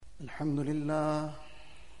الحمد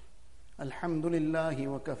لله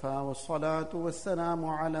وكفى والصلاة والسلام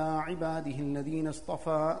على عباده الذين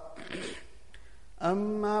اصطفى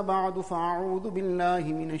أما بعد فأعوذ بالله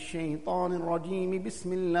من الشيطان الرجيم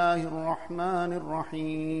بسم الله الرحمن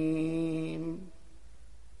الرحيم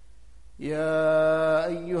يا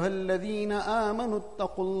أيها الذين آمنوا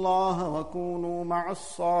اتقوا الله وكونوا مع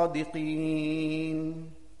الصادقين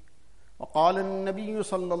وقال النبي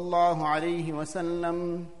صلى الله عليه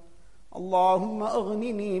وسلم اللهم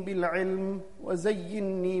أغنني بالعلم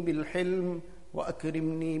وزينني بالحلم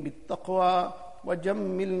وأكرمني بالتقوى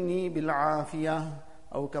وجملني بالعافية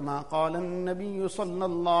أو كما قال النبي صلى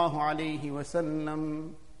الله عليه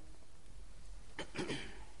وسلم.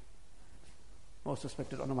 Most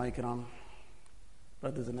respected ulama kiram,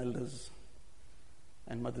 brothers and elders,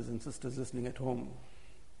 and mothers and sisters listening at home.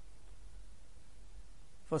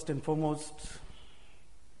 First and foremost,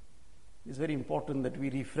 it's very important that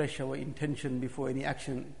we refresh our intention before any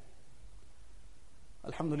action.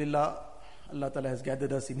 Alhamdulillah, Allah Ta'ala has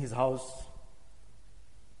gathered us in His house.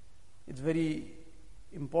 It's very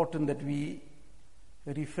important that we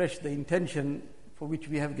refresh the intention for which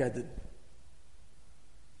we have gathered.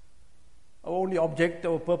 Our only object,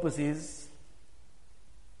 our purpose is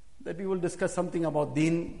that we will discuss something about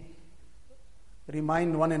deen,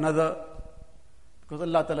 remind one another, because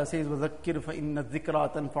Allah Ta'ala says, وَذَكِّرْ فَإِنَّ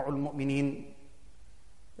الذِّكْرَى تَنْفَعُ الْمُؤْمِنِينَ.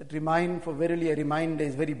 That remind, for verily a reminder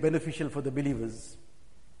is very beneficial for the believers.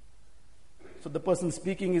 So the person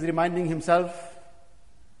speaking is reminding himself,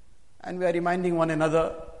 and we are reminding one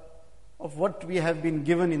another of what we have been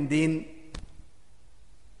given in deen,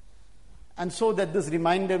 and so that this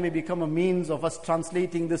reminder may become a means of us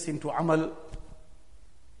translating this into amal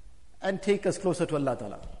and take us closer to Allah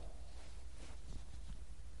Ta'ala.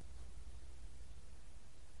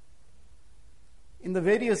 In the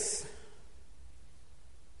various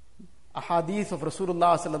ahadith of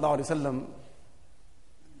Rasulullah sallallahu alaihi wasallam,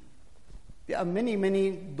 there are many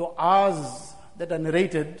du'as that are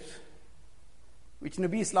narrated, which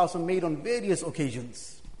Nabi sallallahu alaihi wasallam made on various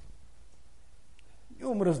occasions.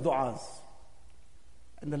 Numerous du'as.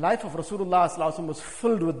 And the life of Rasulullah sallallahu alaihi wasallam was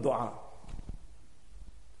filled with du'a.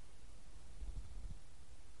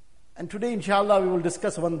 And today, inshallah, we will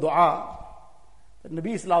discuss one du'a that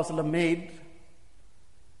Nabi sallallahu alaihi wasallam made.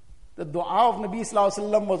 The dua of Nabi sallallahu alaihi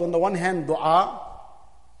wasallam was on the one hand dua,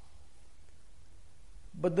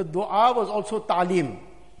 but the dua was also ta'lim.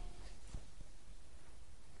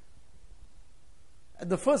 And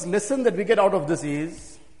the first lesson that we get out of this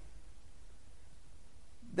is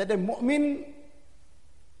that a mu'min,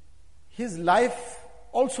 his life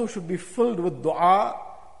also should be filled with dua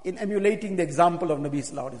in emulating the example of Nabi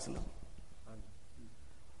sallallahu alaihi wasallam.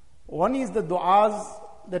 One is the du'as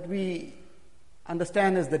that we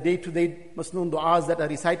understand as the day-to-day masnoon du'as that are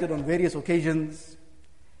recited on various occasions.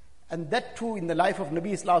 And that too in the life of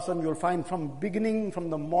Nabi sallallahu alaihi wasallam, you'll find from beginning, from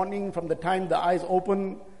the morning, from the time the eyes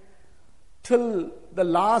open, till the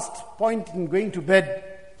last point in going to bed,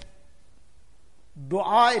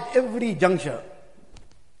 dua at every juncture.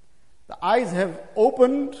 The eyes have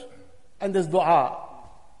opened and there's dua.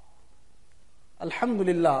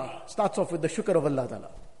 Alhamdulillah starts off with the shukr of Allah Ta'ala.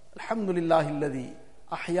 Alhamdulillah alladhi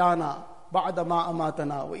ahyana ba'da ma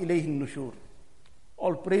amatana wa ilayhi nushur.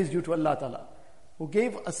 All praise due to Allah Ta'ala, who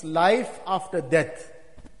gave us life after death.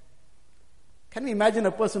 Can we imagine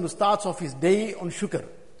a person who starts off his day on shukr?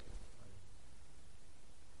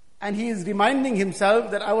 And he is reminding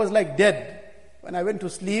himself that I was like dead when I went to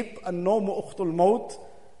sleep. An-nawmu ukhtul maut.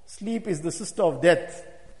 Sleep is the sister of death.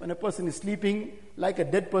 When a person is sleeping, like a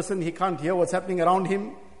dead person, he can't hear what's happening around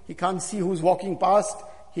him. He can't see who's walking past.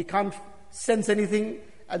 He can't sense anything.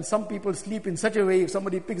 And some people sleep in such a way, if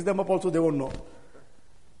somebody picks them up also, they won't know.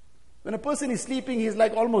 When a person is sleeping, he's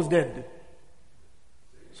like almost dead.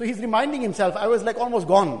 So he's reminding himself, I was like almost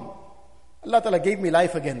gone. Allah Ta'ala gave me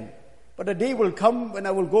life again. But a day will come when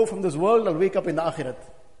I will go from this world, I'll wake up in the akhirat.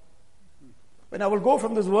 When I will go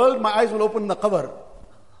from this world, my eyes will open in the qabr.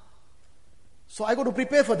 So I got to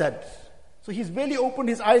prepare for that. So he's barely opened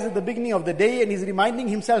his eyes at the beginning of the day, and he's reminding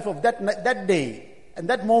himself of that day and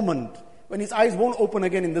that moment when his eyes won't open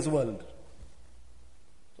again in this world.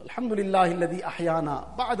 So, Alhamdulillah alladhi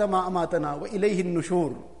ahyana ba'da ma amatana wa ilayhi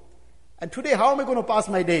nushur. And today, how am I going to pass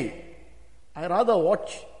my day? I rather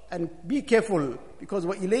watch and be careful, because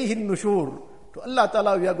wa ilayhi nushur, to Allah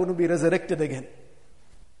Ta'ala we are going to be resurrected again.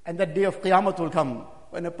 And that day of Qiyamah will come,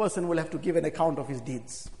 when a person will have to give an account of his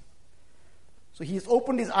deeds. So he's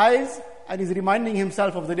opened his eyes and he's reminding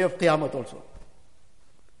himself of the day of Qiyamah also.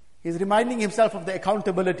 He's reminding himself of the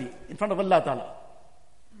accountability in front of Allah Ta'ala.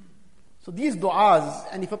 So these du'as,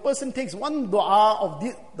 and if a person takes one du'a of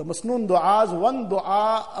the masnoon du'as, one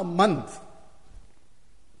du'a a month,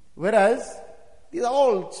 whereas these are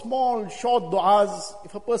all small, short du'as,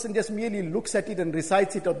 if a person just merely looks at it and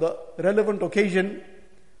recites it on the relevant occasion,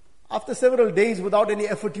 after several days without any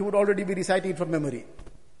effort he would already be reciting it from memory.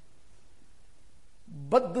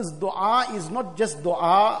 But this du'a is not just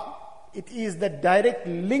du'a, it is the direct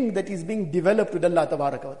link that is being developed with Allah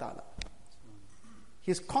Tabaraka wa Ta'ala.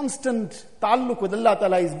 His constant ta'alluq with Allah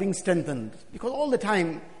Ta'ala is being strengthened. Because all the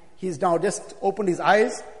time, he's now just opened his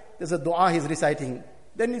eyes, there's a dua he's reciting.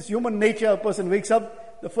 Then it's human nature, a person wakes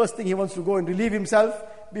up, the first thing he wants to go and relieve himself.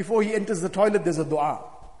 Before he enters the toilet, there's a dua.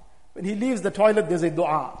 When he leaves the toilet, there's a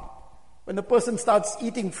dua. When the person starts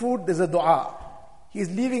eating food, there's a dua. He's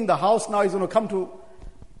leaving the house, now he's going to come to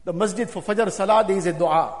the masjid for Fajr Salah, there is a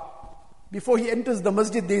dua. Before he enters the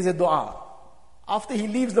masjid, there is a dua. After he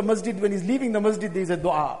leaves the masjid, when he's leaving the masjid, there is a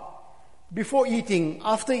dua. Before eating,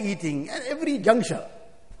 after eating, at every juncture.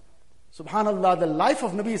 Subhanallah, the life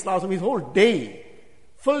of Nabi Sallallahu Alaihi Wasallam, his whole day,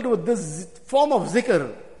 filled with this form of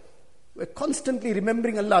zikr. We're constantly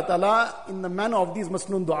remembering Allah Ta'ala in the manner of these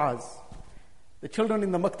masnoon du'as. The children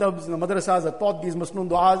in the maktabs, in the madrasas are taught these masnoon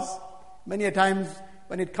du'as. Many a times,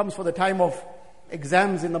 when it comes for the time of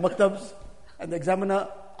exams in the maktabs, and the examiner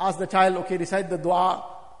asks the child, okay, recite the dua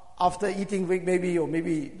after eating maybe, or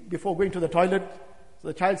maybe before going to the toilet. So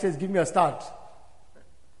the child says, give me a start.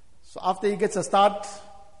 So after he gets a start,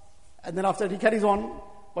 and then after he carries on,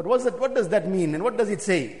 but what does that mean, and what does it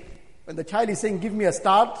say? When the child is saying, give me a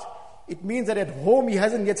start, it means that at home he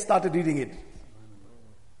hasn't yet started reading it.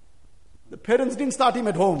 The parents didn't start him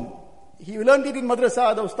at home. He learned it in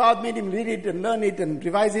madrasa, the ustad made him read it and learn it and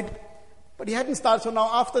revise it. But he hadn't started, so now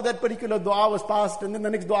after that particular dua was passed, and then the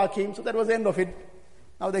next dua came, so that was the end of it.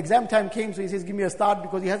 Now the exam time came, so he says, give me a start,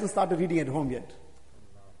 because he hasn't started reading at home yet.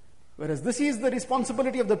 Whereas this is the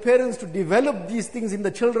responsibility of the parents to develop these things in the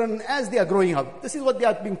children as they are growing up. This is what they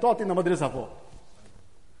are being taught in the madrasa for.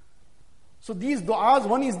 So these du'as,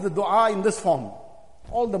 one is the du'a in this form.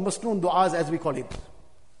 All the masnoon du'as as we call it.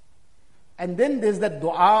 And then there's that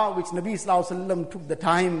du'a which Nabi Sallallahu Alaihi Wasallam took the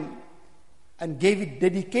time and gave it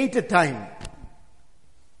dedicated time.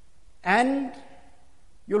 And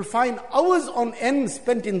you'll find hours on end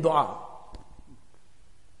spent in du'a.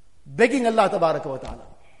 Begging Allah Tabaraka wa Ta'ala.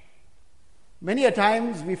 Many a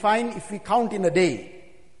times we find if we count in a day,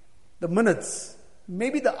 the minutes,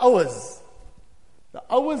 maybe the hours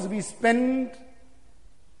we spend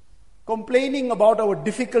complaining about our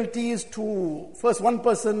difficulties to first one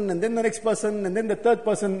person and then the next person and then the third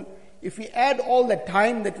person. If we add all that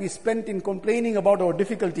time that we spent in complaining about our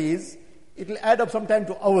difficulties, it will add up sometime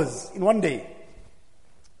to hours in one day.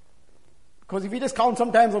 Because if we just count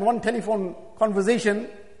sometimes on one telephone conversation,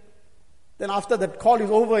 then after that call is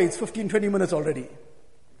over, it's 15-20 minutes already.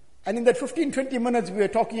 And in that 15-20 minutes, we are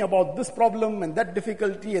talking about this problem and that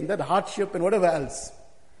difficulty and that hardship and whatever else.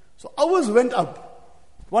 So hours went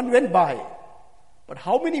up, one went by. But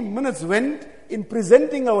how many minutes went in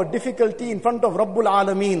presenting our difficulty in front of Rabbul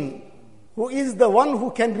Alameen, who is the one who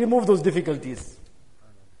can remove those difficulties?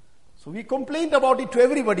 So we complained about it to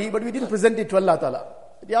everybody, but we didn't present it to Allah Ta'ala.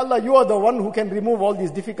 Ya Allah, you are the one who can remove all these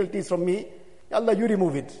difficulties from me. Ya Allah, you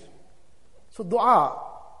remove it. So dua,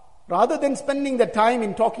 rather than spending the time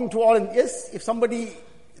in talking to all, and yes, if somebody,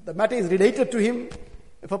 the matter is related to him,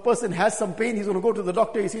 if a person has some pain, he's going to go to the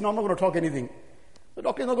doctor, you see, no, I'm not going to talk anything. The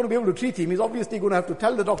doctor is not going to be able to treat him. He's obviously going to have to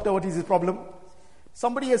tell the doctor what is his problem.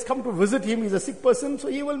 Somebody has come to visit him, he's a sick person, so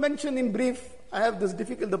he will mention in brief, I have this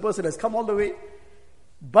difficult, the person has come all the way.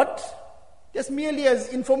 But just merely as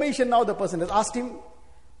information now, the person has asked him,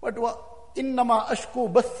 but innama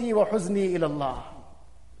ashku bathi wa huzni ilallah.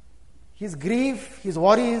 His grief, his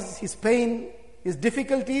worries, his pain, his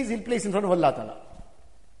difficulties, he'll place in front of Allah Ta'ala.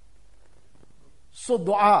 So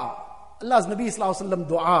dua, Allah's Nabi Sallallahu Alaihi Wasallam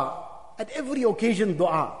dua, at every occasion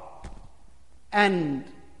dua. And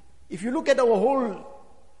if you look at our whole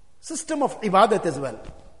system of ibadat as well,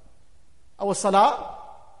 our salah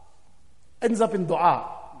ends up in dua.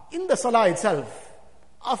 In the salah itself,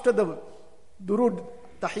 after the durud,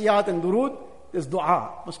 tahiyat and durud, there's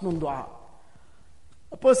dua, masnoon dua.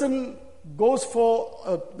 A person goes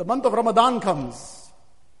for, the month of Ramadan comes,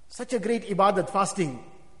 such a great ibadat, fasting.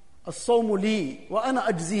 As-sawmu li wa ana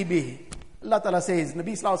ajzi bih. Allah Ta'ala says,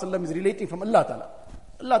 Nabi Sallallahu Alaihi Wasallam is relating from Allah Ta'ala.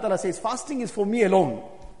 Allah Ta'ala says, fasting is for me alone.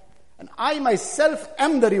 And I myself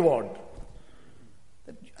am the reward.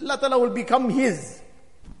 Allah Ta'ala will become his.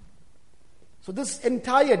 So this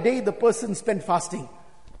entire day the person spent fasting.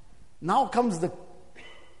 Now comes the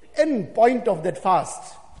end point of that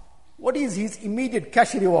fast. What is his immediate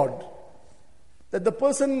cash reward? That the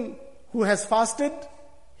person who has fasted,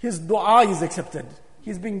 his dua is accepted.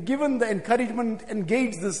 He's been given the encouragement,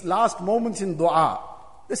 engage this last moments in dua.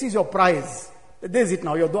 This is your prize. There's it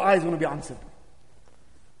now, your dua is going to be answered.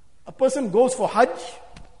 A person goes for Hajj.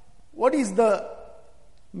 What is the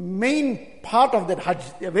main part of that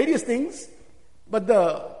Hajj? There are various things, but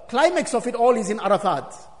the climax of it all is in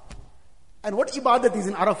Arafat. And what ibadat is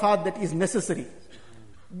in Arafat that is necessary?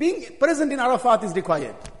 Being present in Arafat is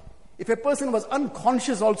required. If a person was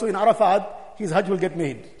unconscious also in Arafat, his Hajj will get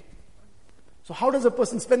made. So how does a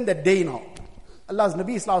person spend that day now? Allah's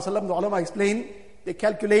Nabi Sallallahu Alaihi Wasallam, the ulama explain, they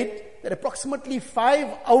calculate that approximately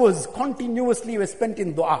 5 hours continuously were spent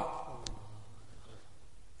in dua.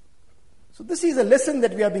 So this is a lesson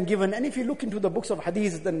that we have been given. And if you look into the books of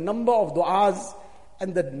hadith, the number of du'as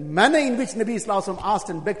and the manner in which Nabi Sallallahu Alaihi Wasallam asked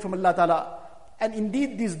and begged from Allah Ta'ala. And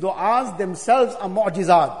indeed these du'as themselves are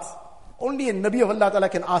mu'jizat. Only a Nabi of Allah Ta'ala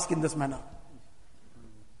can ask in this manner.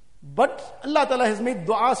 But Allah Ta'ala has made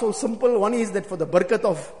dua so simple. One is that for the barakat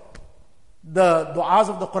of the du'as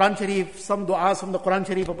of the Quran Sharif, some du'as from the Quran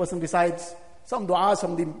Sharif a person recites, some du'as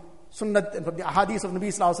from the Sunnat and from the ahadith of Nabi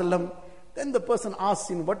Sallallahu Alaihi Wasallam. Then the person asks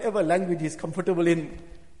in whatever language he is comfortable in,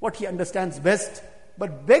 what he understands best,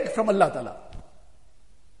 but beg from Allah Ta'ala.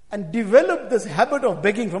 And develop this habit of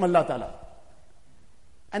begging from Allah Ta'ala.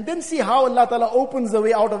 And then see how Allah Ta'ala opens the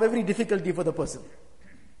way out of every difficulty for the person.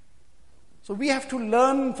 So we have to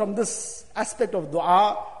learn from this aspect of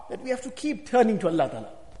dua that we have to keep turning to Allah Ta'ala.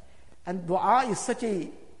 And dua is such a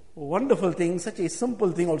wonderful thing, such a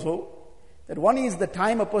simple thing also, that one is the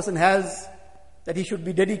time a person has that he should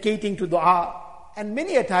be dedicating to dua. And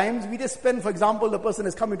many a times we just spend, for example, the person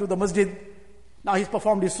has come into the masjid, now he's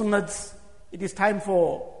performed his sunnats, it is time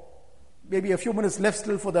for maybe a few minutes left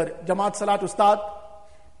still for the Jamaat Salah to start.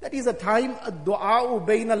 That is a time, ad-du'a'u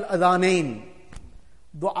bayn al-adhanain.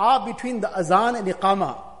 Dua between the azan and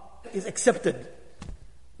iqama is accepted.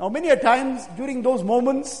 Now many a times during those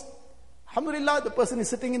moments, alhamdulillah, the person is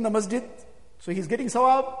sitting in the masjid, so he's getting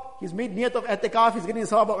sawab, he's made niyat of i'tikaf, he's getting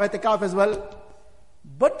sawab of i'tikaf as well.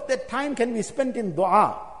 But that time can be spent in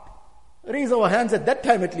dua. Raise our hands at that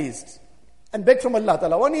time at least and beg from Allah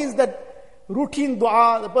Ta'ala. One is that routine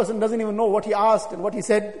dua, the person doesn't even know what he asked and what he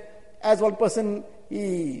said. As one person,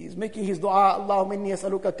 he is making his dua, Allahumma inni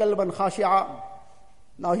as'aluka kalban khashi'a.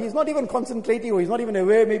 Now he's not even concentrating or he's not even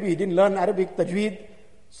aware, maybe he didn't learn Arabic tajweed.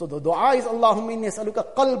 So the dua is Allahumma inni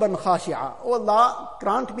as'aluka qalban khashi'a. Oh Allah,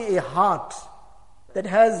 grant me a heart that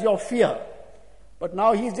has your fear. But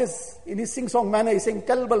now he's just, in his sing-song manner, he's saying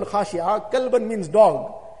kalbal khashi'a. Kalban means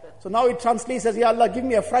dog. So now it translates as, Ya Allah, give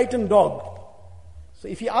me a frightened dog. So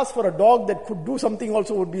if he asks for a dog that could do something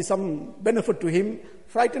also would be some benefit to him.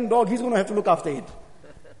 Frightened dog, he's going to have to look after it.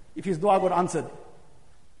 If his dua got answered.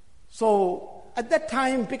 So at that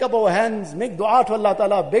time, pick up our hands, make dua to Allah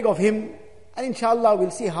Ta'ala, beg of Him. And inshallah,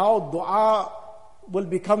 we'll see how dua will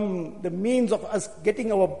become the means of us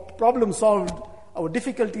getting our problems solved, our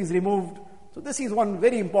difficulties removed. So this is one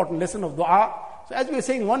very important lesson of dua. So as we were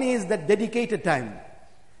saying, one is that dedicated time.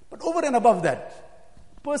 But over and above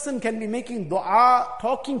that, person can be making dua,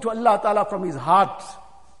 talking to Allah Ta'ala from his heart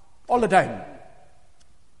all the time.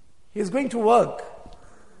 He is going to work.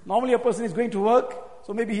 Normally a person is going to work,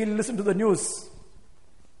 so maybe he'll listen to the news.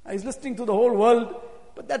 He's listening to the whole world,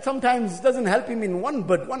 but that sometimes doesn't help him in one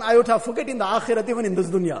bit, one iota, forgetting the akhirat even in this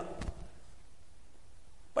dunya.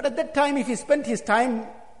 But at that time, if he spent his time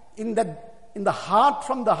in the heart,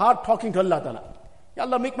 from the heart, talking to Allah Ta'ala. Ya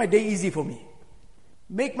Allah, make my day easy for me.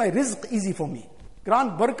 Make my rizq easy for me.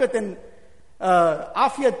 Grant barakat and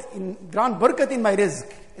afiyat, grant barakat in my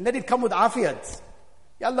rizq. And let it come with afiyat.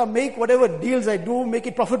 Ya Allah, make whatever deals I do, make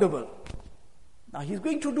it profitable. Now he's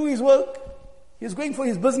going to do his work. He's going for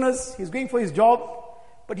his business. He's going for his job.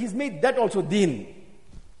 But he's made that also deen.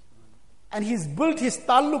 And he's built his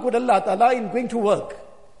ta'alluq with Allah Ta'ala in going to work.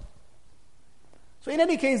 So in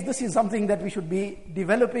any case, this is something that we should be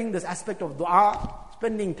developing, this aspect of dua,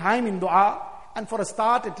 spending time in dua. And for a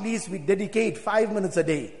start, at least we dedicate 5 minutes a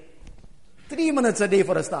day. 3 minutes a day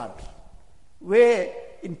for a start. Where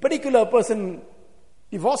in particular a person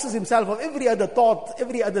divorces himself of every other thought,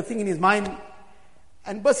 every other thing in his mind.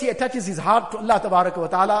 And thus he attaches his heart to Allah Tabaraka wa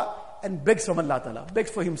Ta'ala and begs from Allah Ta'ala.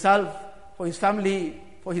 Begs for himself, for his family,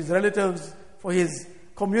 for his relatives, for his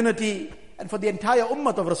community, and for the entire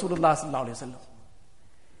ummah of Rasulullah Sallallahu Alaihi Wasallam.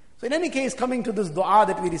 So in any case, coming to this dua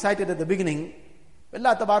that we recited at the beginning,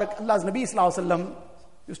 Allah's Nabi Sallallahu Alaihi Wasallam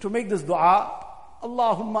used to make this dua,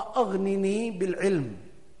 Allahumma aghnini bil ilm,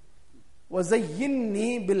 wa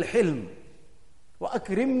zayyinni bil hilm, wa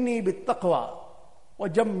akrimni bil taqwa, wa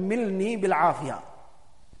jammilni bil afiyah.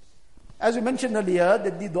 As we mentioned earlier,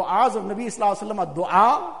 that the du'as of Nabi Sallallahu Alaihi Wasallam are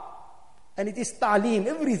dua And it is ta'aleem.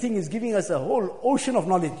 Everything is giving us a whole ocean of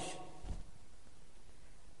knowledge.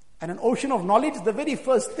 And an ocean of knowledge, the very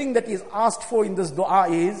first thing that is asked for in this dua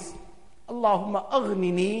is, Allahumma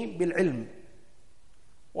aghnini bil ilm.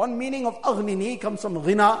 One meaning of aghnini comes from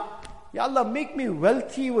ghina. Ya Allah, make me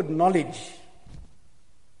wealthy with knowledge.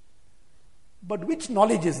 But which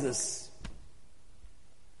knowledge is this?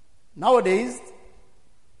 Nowadays,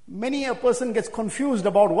 many a person gets confused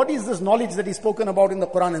about what is this knowledge that is spoken about in the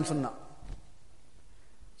Quran and Sunnah.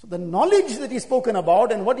 So the knowledge that is spoken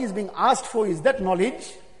about and what is being asked for is that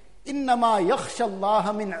knowledge, إِنَّمَا يَخْشَى اللَّهَ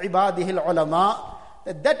مِنْ عِبَادِهِ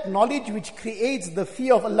الْعُلَمَاءِ, that knowledge which creates the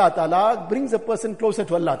fear of Allah Ta'ala brings a person closer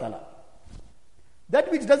to Allah Ta'ala. That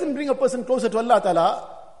which doesn't bring a person closer to Allah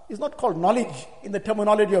Ta'ala is not called knowledge in the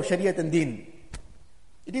terminology of Shariat and Deen.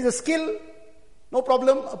 It is a skill, no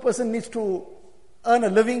problem. A person needs to earn a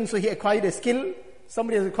living, so he acquired a skill.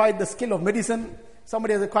 Somebody has acquired the skill of medicine.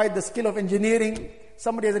 Somebody has acquired the skill of engineering.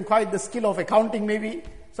 Somebody has acquired the skill of accounting maybe.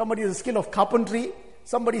 Somebody has a skill of carpentry.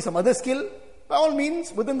 Somebody some other skill. By all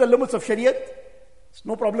means, within the limits of Shariat, there's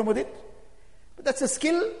no problem with it. But that's a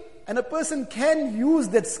skill, and a person can use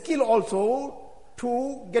that skill also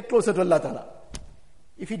to get closer to Allah Ta'ala.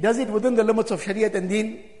 If he does it within the limits of Shariat and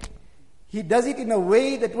Deen, he does it in a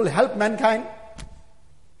way that will help mankind.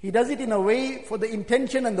 He does it in a way for the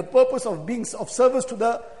intention and the purpose of being of service to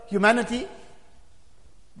the humanity.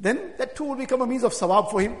 Then that too will become a means of sawab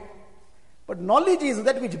for him. But knowledge is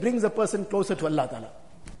that which brings a person closer to Allah Ta'ala.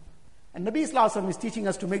 And Nabi Sallallahu Alaihi Wasallam is teaching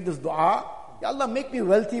us to make this dua, Ya Allah, make me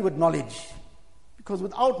wealthy with knowledge. Because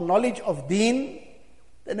without knowledge of Deen,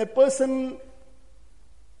 then a person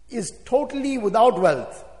is totally without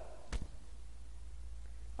wealth.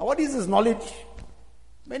 Now what is this knowledge?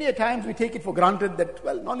 Many a times we take it for granted that,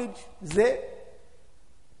 well, knowledge is there.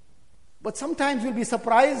 But sometimes we'll be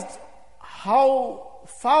surprised how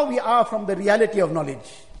far we are from the reality of knowledge.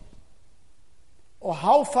 Or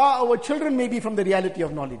how far our children may be from the reality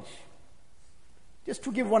of knowledge. Just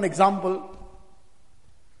to give one example,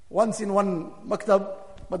 once in one maktab,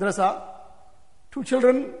 madrasa, two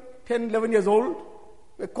children, 10, 11 years old,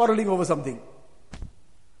 were quarreling over something.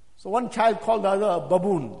 So one child called the other a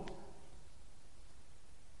baboon.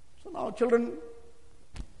 So now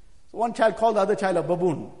one child called the other child a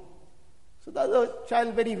baboon. So the other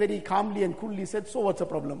child very, very calmly and coolly said, so what's the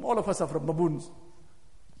problem? All of us are from baboons.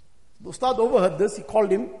 The Ustad overheard this, he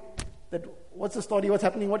called him, that what's the story, what's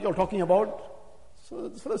happening, what you're talking about? So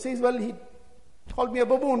the fellow says, well, he called me a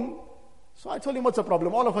baboon. So I told him, what's the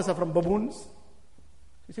problem? All of us are from baboons.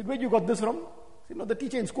 He said, where you got this from? He said, no, the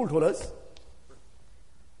teacher in school told us.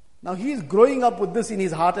 Now he is growing up with this in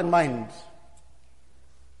his heart and mind,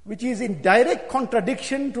 which is in direct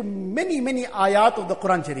contradiction to many, many ayat of the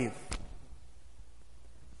Quran Sharif.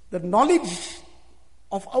 The knowledge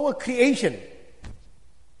of our creation,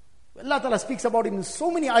 Allah Ta'ala speaks about it in so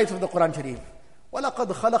many ayats of the Quran Sharif.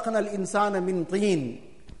 وَلَقَدْ خَلَقْنَا الْإِنسَانَ مِنْ طِينٍ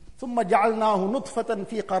ثُمَّ جَعَلْنَاهُ نُطْفَةً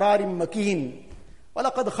فِي قَرَارٍ مَكِينٍ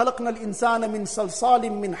وَلَقَدْ خَلَقْنَا الْإِنسَانَ مِنْ صَلْصَالٍ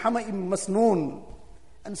مِنْ حَمَإٍ مَسْنُونٍ.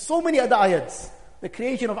 And so many other ayats. The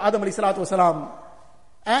creation of Adam alayhi salatu wasalam,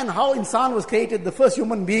 and how insan was created, the first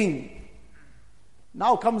human being.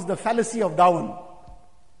 Now comes the fallacy of Darwin.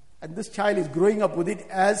 And this child is growing up with it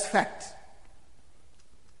as fact.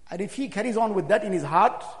 And if he carries on with that in his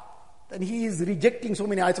heart, then he is rejecting so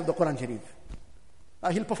many ayats of the Quran Sharif. Now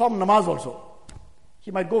he'll perform namaz also.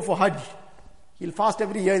 He might go for Hajj. He'll fast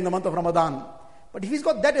every year in the month of Ramadan. But if he's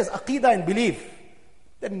got that as aqidah and belief,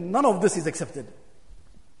 then none of this is accepted.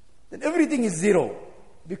 Then everything is zero.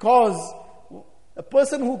 Because a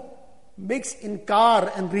person who makes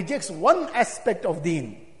inkar and rejects one aspect of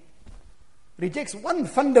deen, rejects one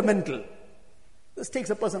fundamental, this takes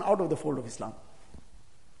a person out of the fold of Islam.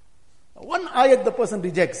 One ayat the person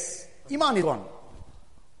rejects, iman is gone.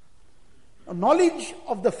 Now, knowledge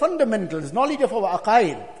of the fundamentals, knowledge of our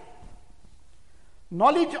aqaid,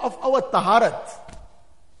 knowledge of our taharat.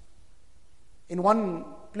 In one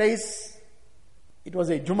place, it was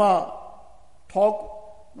a Jummah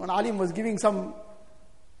talk, one alim was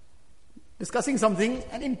discussing something,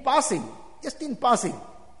 and in passing, just in passing,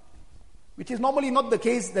 which is normally not the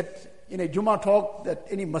case that in a Jummah talk that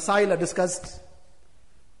any masail are discussed.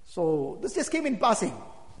 So this just came in passing.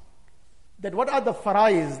 That what are the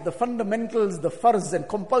faraiz, the fundamentals, the farz and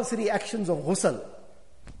compulsory actions of ghusl.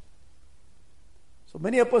 So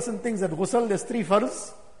many a person thinks that ghusl, there's 3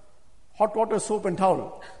 farz: hot water, soap and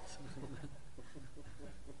towel.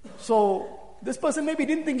 So this person maybe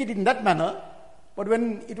didn't think it in that manner, but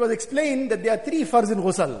when it was explained that there are 3 farz in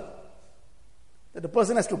ghusl, that the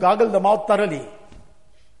person has to gargle the mouth thoroughly,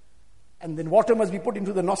 and then water must be put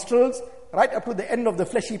into the nostrils right up to the end of the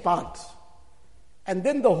fleshy part. And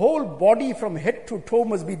then the whole body from head to toe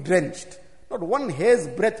must be drenched. Not one hair's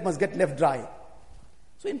breadth must get left dry.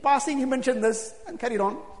 So in passing he mentioned this and carried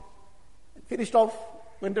on. Finished off,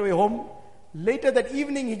 went away home. Later that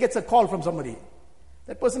evening he gets a call from somebody.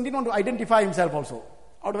 That person didn't want to identify himself also,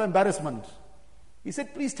 out of embarrassment. He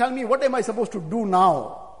said, please tell me, what am I supposed to do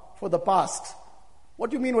now for the past? What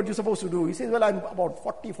do you mean what you're supposed to do? He says, well, I'm about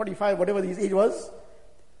 40, 45, whatever his age was.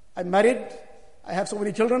 I'm married, I have so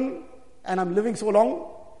many children, and I'm living so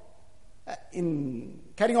long in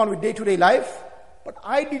carrying on with day-to-day life. But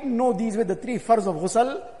I didn't know these were the 3 farz of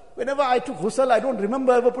ghusl. Whenever I took ghusl, I don't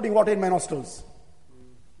remember ever putting water in my nostrils.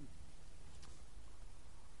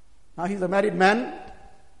 Now he's a married man.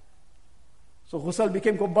 So ghusl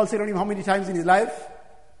became compulsory on him how many times in his life?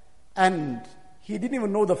 And he didn't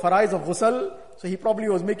even know the faraiz of ghusl. So he probably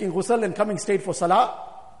was making ghusl and coming straight for salah.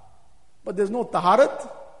 But there's no taharat,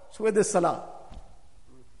 so where there's salah?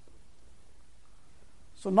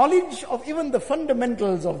 So knowledge of even the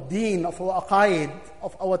fundamentals of deen, of our aqaid,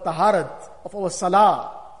 of our taharat, of our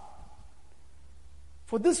salah.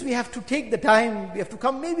 For this we have to take the time, we have to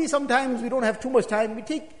come, maybe sometimes we don't have too much time, we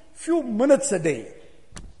take few minutes a day.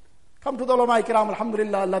 Come to the ulama ikram,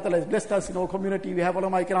 alhamdulillah, Allah Ta'ala has blessed us in our community, we have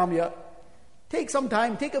ulama ikram here. Take some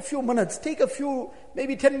time, take a few minutes, take a few,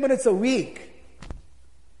 maybe 10 minutes a week.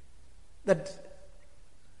 That,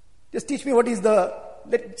 just teach me what is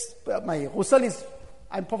my ghusl is,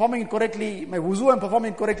 I'm performing it correctly, my wuzu I'm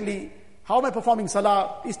performing it correctly, how am I performing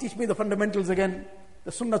salah, please teach me the fundamentals again,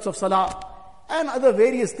 the sunnats of salah, and other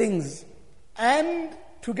various things. And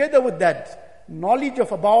together with that, knowledge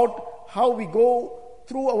of about how we go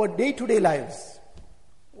through our day-to-day lives.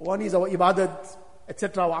 One is our ibadat,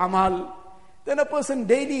 etc., our amal. Then a person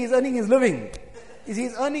daily is earning his living. Is he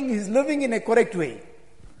earning his living in a correct way?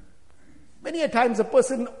 Many a times a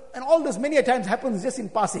person, and all this many a times happens just in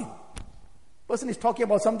passing. Person is talking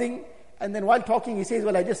about something, and then while talking he says,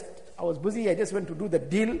 well, I was busy, I just went to do the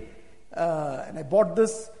deal, and I bought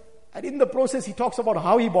this. And in the process he talks about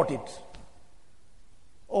how he bought it.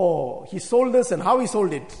 Or he sold this and how he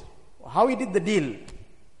sold it. Or how he did the deal.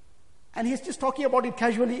 And he's just talking about it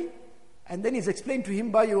casually. And then he's explained to him,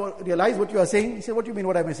 by you realize what you are saying? He said, what do you mean,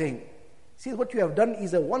 what am I saying? He says, what you have done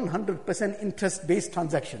is a 100% interest-based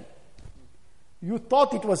transaction. You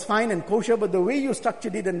thought it was fine and kosher, but the way you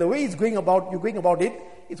structured it and the way you're going about it,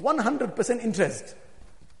 it's 100% interest.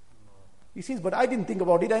 He says, but I didn't think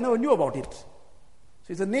about it, I never knew about it.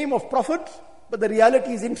 So it's a name of profit, but the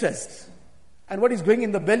reality is interest. And what is going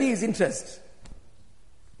in the belly is interest.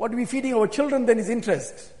 What we're feeding our children then is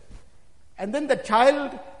interest. And then the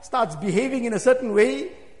child starts behaving in a certain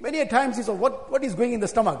way. Many a times he says, what is going in the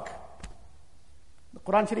stomach? The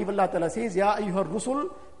Quran Sharif, Allah Ta'ala says, Ya ayyuhar rusul,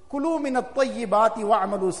 kulu min at-tayyibati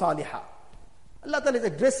wa'amalu salihah. Allah Ta'ala is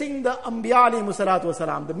addressing the Anbiya alayhi salatu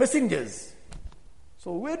wasalam, the messengers.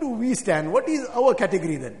 So where do we stand? What is our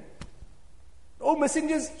category then? O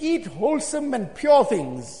messengers, eat wholesome and pure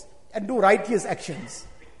things and do righteous actions.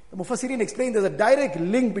 The Mufassirin explain there's a direct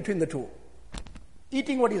link between the two.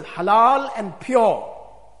 Eating what is halal and pure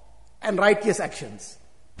and righteous actions.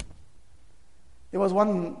 There was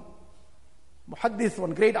one muhaddith,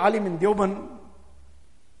 one great alim in Deoband.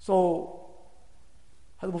 So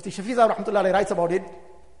Hazrat Mufti Shafiq rahmatullah writes about it.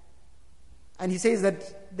 And he says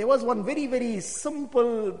that there was one very, very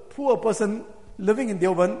simple, poor person living in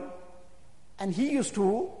Deoband. And he used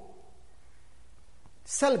to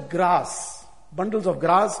sell grass, bundles of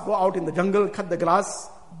grass, go out in the jungle, cut the grass,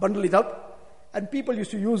 bundle it up, and people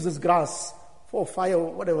used to use this grass for fire,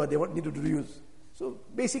 whatever they needed to use. So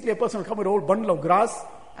basically a person will come with a whole bundle of grass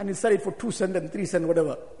and he'll sell it for 2 cents and 3 cents,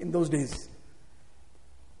 whatever, in those days.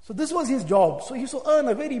 So this was his job. So he used to earn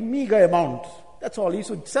a very meager amount. That's all. He used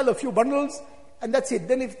to sell a few bundles and that's it.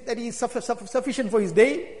 Then if that is sufficient for his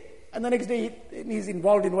day, and the next day he's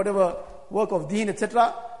involved in whatever work of deen,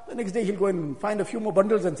 etc. The next day he'll go and find a few more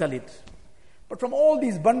bundles and sell it. But from all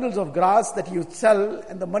these bundles of grass that he would sell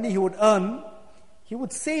and the money he would earn, he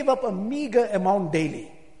would save up a meager amount daily.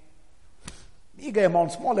 Meager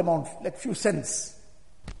amount, small amount, like few cents.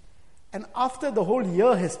 And after the whole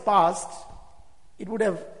year has passed, it would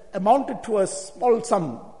have amounted to a small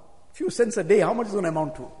sum. Few cents a day, how much is it going to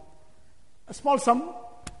amount to? A small sum.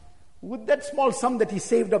 With that small sum that he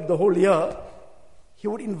saved up the whole year, he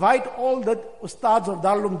would invite all the ustads of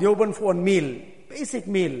Darul Uloom Deoband for a meal, basic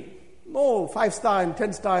meal. No 5-star and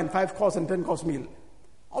 10-star and 5-course and 10-course meal.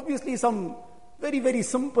 Obviously some very, very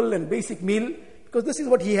simple and basic meal, because this is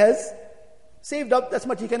what he has saved up, that's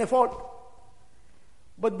much he can afford.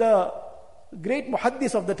 But the great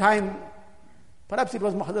muhaddis of the time, perhaps it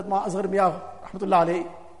was Hazrat Azhar Mia rahmatullah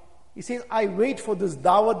alayhi, he says, I wait for this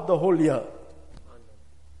dawat the whole year.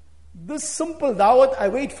 This simple dawat, I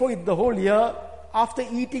wait for it the whole year. After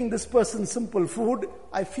eating this person's simple food,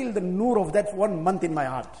 I feel the noor of that 1 month in my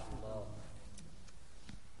heart.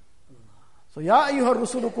 So, Ya ayyuhar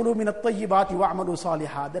rusulu kulu min at-tayyibati wa'amalu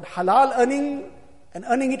salihah. That halal earning and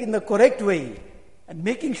earning it in the correct way and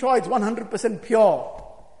making sure it's 100% pure,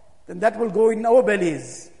 then that will go in our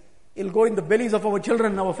bellies. It'll go in the bellies of our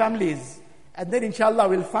children, our families. And then inshallah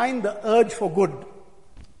we'll find the urge for good.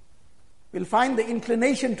 We'll find the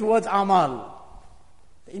inclination towards amal.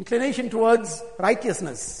 The inclination towards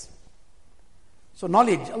righteousness. So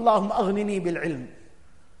knowledge. Allahumma aghnini bil ilm.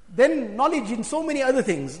 Then knowledge in so many other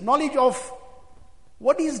things. Knowledge of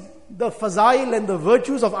what is the fazail and the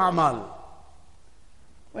virtues of amal.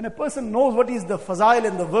 When a person knows what is the fazail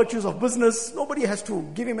and the virtues of business, nobody has to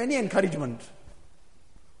give him any encouragement.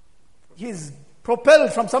 He is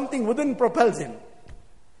propelled from something within propels him.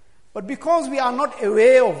 But because we are not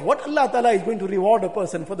aware of what Allah Ta'ala is going to reward a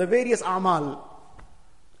person for the various amal,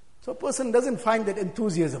 so a person doesn't find that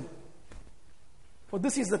enthusiasm. For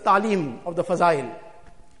this is the ta'lim of the fazail.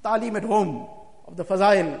 Ta'lim at home of the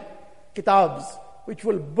fazail kitabs, which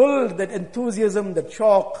will build that enthusiasm, that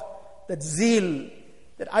shauq, that zeal,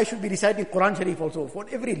 that I should be reciting Quran Sharif also. For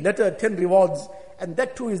every letter, 10 rewards. And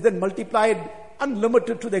that too is then multiplied,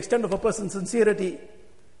 unlimited to the extent of a person's sincerity.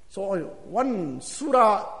 So one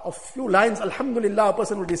surah of few lines, alhamdulillah, a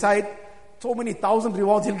person will decide so many thousand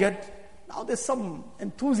rewards he'll get. Now there's some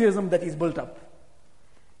enthusiasm that is built up.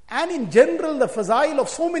 And in general, the fazail of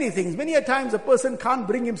so many things. Many a times a person can't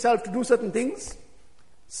bring himself to do certain things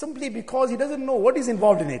simply because he doesn't know what is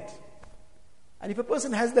involved in it. And if a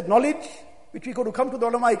person has that knowledge, which we got to come to the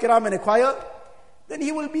ulama ikram and acquire, then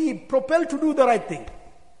he will be propelled to do the right thing.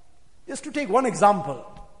 Just to take one example.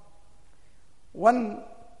 One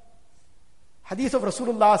hadith of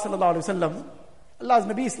Rasulullah sallallahu alaihi wasallam, Allah's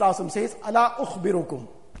Nabi sallallahu alaihi wasallam says, "Ala ukhbirukum."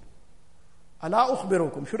 Ala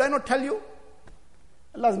ukhbirukum. Should I not tell you?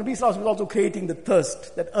 Allah's Nabi sallallahu alaihi wasallam is also creating the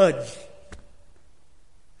thirst, that urge.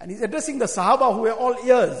 And he's addressing the Sahaba who were all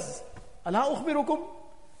ears. Ala ukhbirukum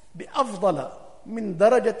bi afdala min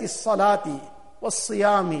darajati salati was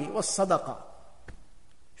siyami was sadaqa.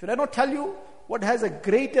 Should I not tell you what has a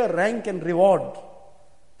greater rank and reward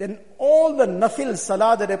than all the nafil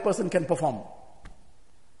salah that a person can perform?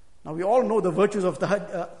 Now we all know the virtues of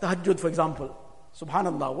tahajjud, for example.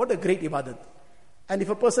 Subhanallah, what a great ibadat. And if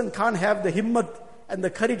a person can't have the himmat and the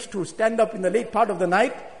courage to stand up in the late part of the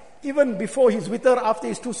night, even before his witr, after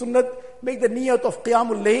his 2 sunnat, make the niyat of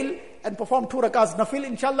qiyamul layl and perform 2 rakats nafil,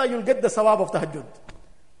 inshallah you'll get the sawab of tahajjud.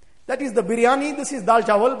 That is the biryani, this is dal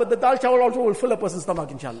chawal, but the dal chawal also will fill a person's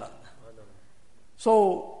stomach, inshallah.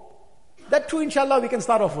 So, that too, inshallah, we can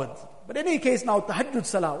start off with. But in any case now, tahajjud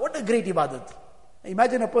salah, what a great ibadat.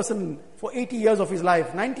 Imagine a person for 80 years of his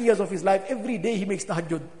life, 90 years of his life, every day he makes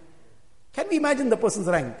tahajjud. Can we imagine the person's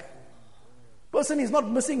rank? Person is not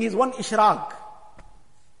missing his one ishraq.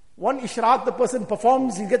 One ishraq the person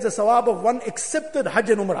performs, he gets a sawab of 1 accepted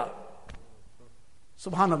hajj and umrah.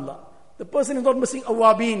 Subhanallah. The person is not missing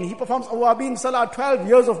awabin. He performs awabin salah, 12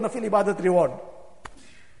 years of nafil ibadat reward.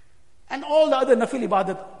 And all the other nafil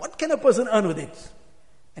ibadat. What can a person earn with it?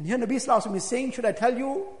 And here Nabi Sallallahu Alaihi Wasallam is saying, should I tell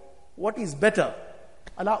you what is better?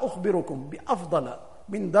 Ala ukhbirukum bi afdala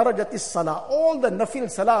min darajati salah. All the nafil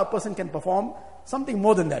salah a person can perform, something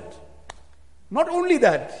more than that. Not only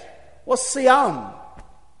that, was siyam.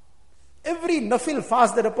 Every nafil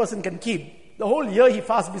fast that a person can keep, the whole year he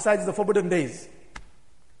fasts besides the forbidden days.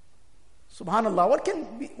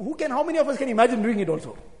 Subhanallah, how many of us can imagine doing it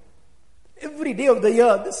also? Every day of the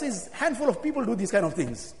year, this is handful of people do these kind of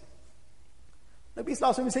things. Nabi Sallallahu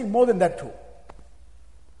Alaihi Wasallam is saying more than that too.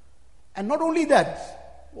 And not only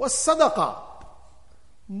that, was sadaqah.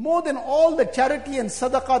 More than all the charity and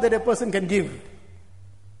sadaqah that a person can give.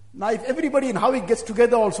 Now if everybody in Hawik gets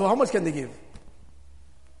together also, how much can they give?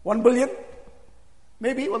 1 billion?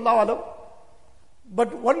 Maybe, wallahu alam.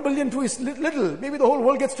 But 1 billion too is little. Maybe the whole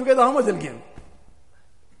world gets together, how much they'll give?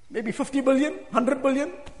 Maybe 50 billion, 100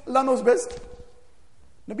 billion. Allah knows best.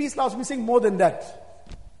 Nabi Sallallahu is saying more than that.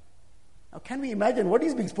 Now can we imagine what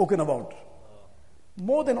is being spoken about?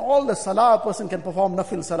 More than all the salah a person can perform,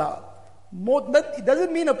 nafil salah. It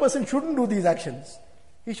doesn't mean a person shouldn't do these actions.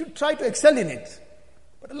 He should try to excel in it.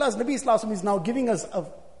 But Allah's Nabi Sallallahu is now giving us a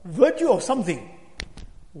virtue of something.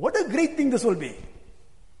 What a great thing this will be.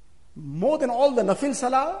 More than all the nafil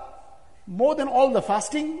salah, more than all the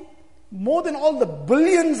fasting, more than all the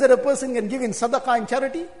billions that a person can give in sadaqah and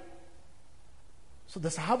charity. So the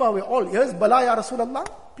Sahaba were all ears. Bala ya Rasulullah,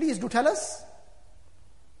 please do tell us.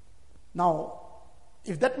 Now,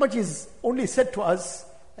 if that much is only said to us,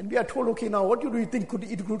 and we are told, okay, now what do you think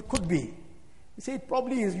could be? He said, it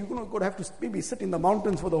probably is, you're going to have to maybe sit in the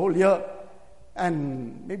mountains for the whole year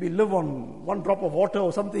and maybe live on one drop of water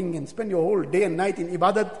or something and spend your whole day and night in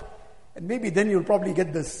ibadat, and maybe then you'll probably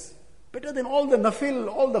get this. Better than all the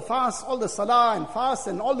nafil, all the fast, all the salah and fast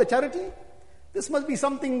and all the charity. This must be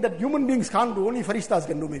something that human beings can't do, only farishtas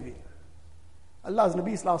can do maybe. Allah's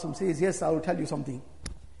Nabi Sallallahu Alaihi Wasallam says, yes, I will tell you something.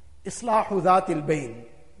 Islahu dhatil bayn.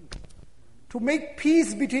 To make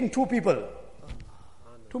peace between two people.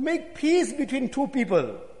 To make peace between two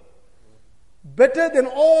people. Better than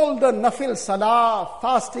all the nafil, salah,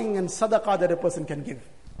 fasting and sadaqah that a person can give.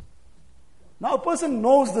 Now a person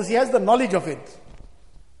knows this, he has the knowledge of it.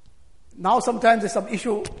 Now sometimes there's some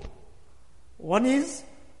issue. One is,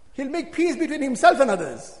 he'll make peace between himself and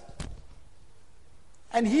others.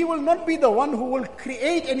 And he will not be the one who will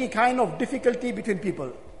create any kind of difficulty between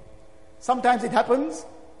people. Sometimes it happens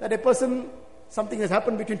that a person, something has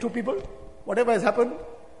happened between two people, whatever has happened.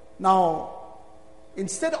 Now,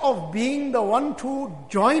 instead of being the one to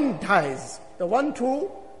join ties, the one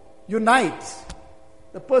to unite,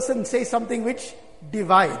 the person says something which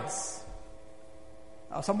divides.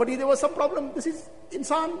 Now there was some problem. This is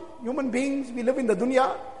insan, human beings, we live in the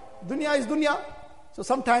dunya. Dunya is dunya. So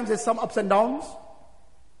sometimes there's some ups and downs.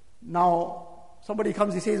 Now, somebody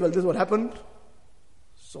comes, he says, well, this is what happened.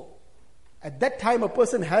 So, at that time, a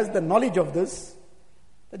person has the knowledge of this,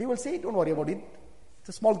 that he will say, don't worry about it. It's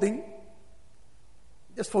a small thing.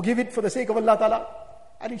 Just forgive it for the sake of Allah Ta'ala.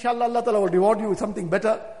 And inshallah, Allah Ta'ala will reward you with something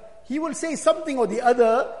better. He will say something or the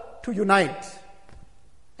other to unite.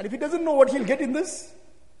 And if he doesn't know what he'll get in this,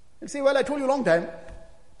 he'll say, well, I told you a long time.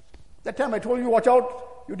 That time I told you, watch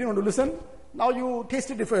out. You didn't want to listen. Now you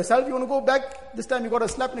tasted it for yourself. You want to go back. This time you got a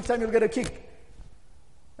slap. Next time you'll get a kick.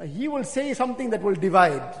 He will say something that will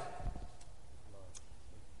divide.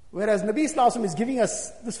 Whereas Nabi Sallallahu Alaihi Wasallam is giving us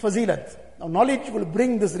this fazilat. Now knowledge will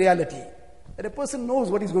bring this reality. That a person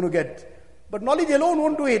knows what he's going to get. But knowledge alone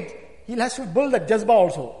won't do it. He'll have to build that jazba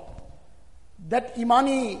also. That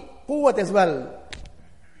imani quwwat as well.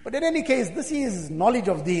 But in any case, this is knowledge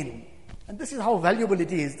of deen. And this is how valuable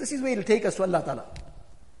it is. This is where it will take us to Allah Ta'ala.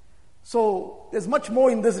 So, there's much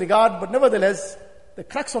more in this regard. But nevertheless, the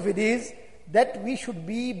crux of it is that we should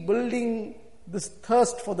be building this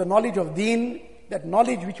thirst for the knowledge of deen. That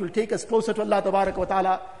knowledge which will take us closer to Allah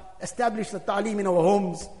Ta'ala. Establish the ta'aleem in our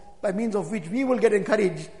homes, by means of which we will get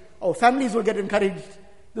encouraged, our families will get encouraged.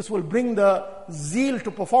 This will bring the zeal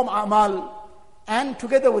to perform a'mal, and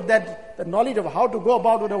together with that, the knowledge of how to go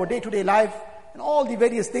about with our day-to-day life, and all the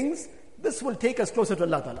various things, this will take us closer to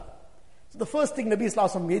Allah Ta'ala. So the first thing Nabi Sallallahu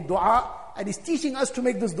Alaihi Wasallam made dua, and he's teaching us to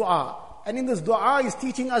make this dua. And in this dua, he's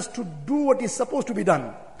teaching us to do what is supposed to be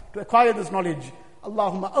done, to acquire this knowledge.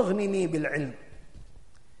 Allahumma aghnini bil ilm.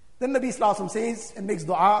 Then Nabi Sallallahu Alaihi Wasallam says, and makes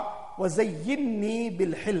dua, وَزَيِّنِّي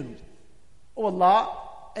بِالْحِلْمِ. Oh Allah,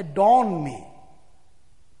 adorn me.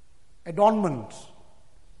 Adornment.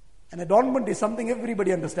 And adornment is something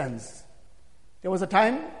everybody understands. There was a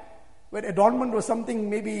time when adornment was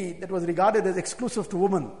something maybe that was regarded as exclusive to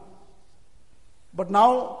women. But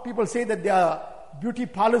now people say that there are beauty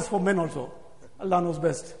parlors for men also. Allah knows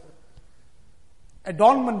best.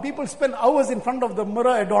 Adornment, people spend hours in front of the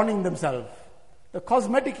mirror adorning themselves. The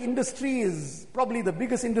cosmetic industry is probably the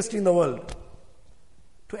biggest industry in the world.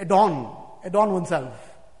 To adorn oneself.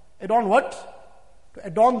 Adorn what? To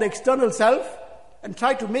adorn the external self and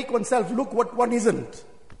try to make oneself look what one isn't.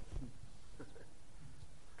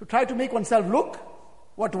 To try to make oneself look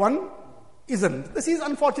what one isn't. This is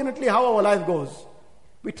unfortunately how our life goes.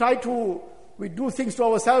 We do things to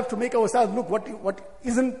ourselves to make ourselves look what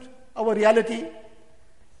isn't our reality.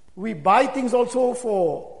 We buy things also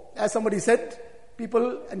for, as somebody said,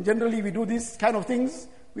 people, and generally we do these kind of things.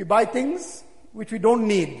 We buy things which we don't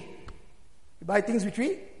need. We buy things which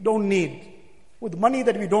we don't need. With money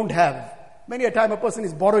that we don't have. Many a time a person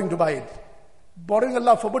is borrowing to buy it. Borrowing,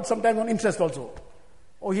 Allah forbid, sometimes on interest also.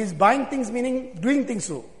 Or he's buying things, meaning doing things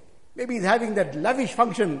so. Maybe he's having that lavish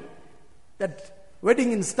function, that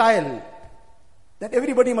wedding in style, that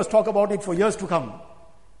everybody must talk about it for years to come.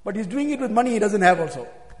 But he's doing it with money he doesn't have also.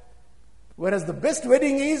 Whereas the best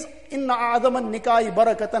wedding is, Inna a'adhaman nikahi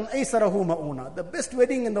barakatan aysarahu ma'una. The best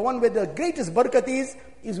wedding and the one where the greatest barakat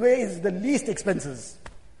is where is the least expenses.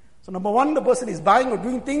 So number one, the person is buying or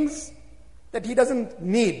doing things that he doesn't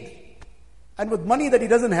need. And with money that he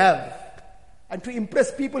doesn't have. And to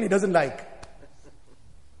impress people he doesn't like.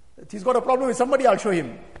 If he's got a problem with somebody, I'll show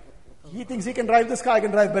him. He thinks he can drive this car, I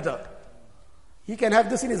can drive better. He can have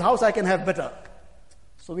this in his house, I can have better.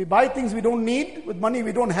 So we buy things we don't need with money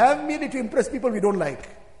we don't have, merely to impress people we don't like.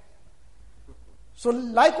 So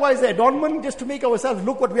likewise the adornment, just to make ourselves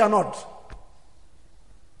look what we are not.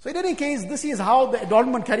 So in any case, this is how the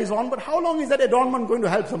adornment carries on, but how long is that adornment going to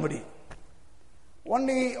help somebody? One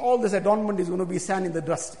day, all this adornment is going to be sand in the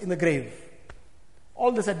dust, in the grave.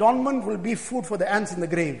 All this adornment will be food for the ants in the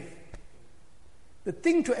grave. The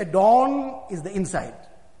thing to adorn is the inside.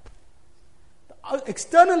 The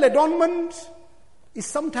external adornment is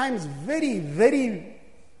sometimes very, very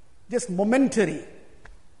just momentary.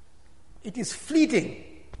 It is fleeting.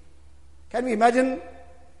 Can we imagine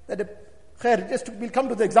that we'll come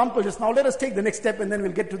to the example just now. Let us take the next step and then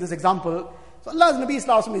we'll get to this example. So Allah's Nabi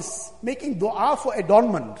Sallallahu Alaihi Wasallam is making dua for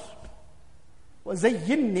adornment.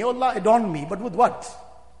 وَزَيِّنِّي, Allah adorn me. But with what?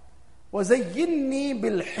 وَزَيِّنِّي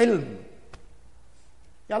بِالْحِلْمِ.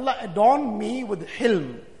 Ya Allah, adorn me with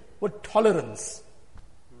hilm, with tolerance.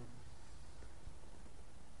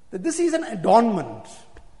 That this is an adornment.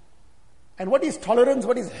 And what is tolerance?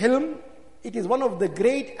 What is hilm? It is one of the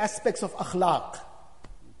great aspects of akhlaq.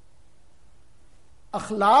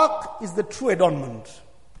 Akhlaq is the true adornment.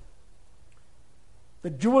 The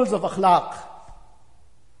jewels of akhlaq.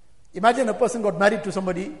 Imagine a person got married to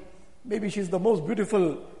somebody. Maybe she's the most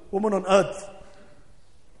beautiful woman on earth.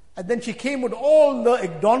 And then she came with all the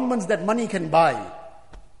adornments that money can buy.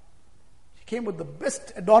 She came with the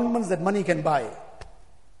best adornments that money can buy.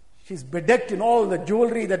 She's bedecked in all the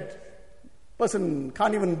jewelry that person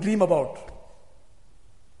can't even dream about.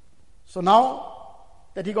 So now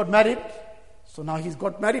that he got married, he's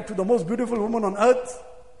got married to the most beautiful woman on earth,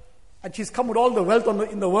 and she's come with all the wealth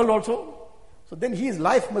in the world also. So then his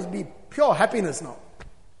life must be pure happiness now.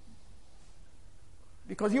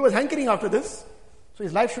 Because he was hankering after this, so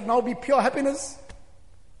his life should now be pure happiness.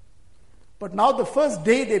 But now the first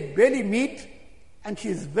day they barely meet, and she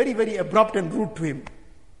is very, very abrupt and rude to him.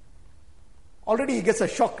 Already he gets a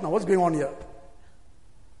shock. Now what's going on here?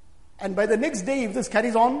 And by the next day, if this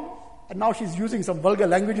carries on, and now she's using some vulgar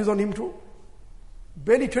languages on him too.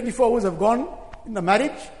 Barely 24 hours have gone in the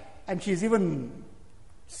marriage, and she's even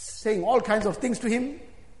saying all kinds of things to him,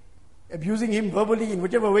 abusing him verbally in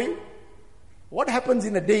whichever way. What happens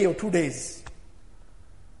in a day or 2 days?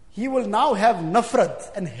 He will now have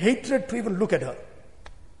nafrat and hatred to even look at her.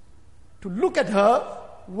 To look at her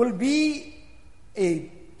will be a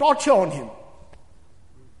torture on him.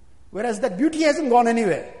 Whereas that beauty hasn't gone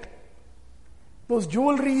anywhere. Those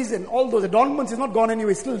jewelries and all those adornments is not gone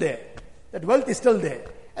anywhere, it's still there. That wealth is still there.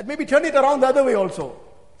 And maybe turn it around the other way also.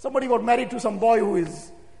 Somebody got married to some boy who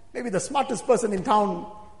is maybe the smartest person in town,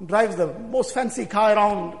 drives the most fancy car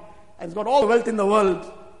around, and has got all the wealth in the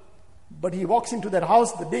world. But he walks into that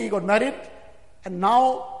house the day he got married, and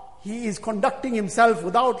now he is conducting himself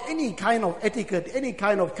without any kind of etiquette, any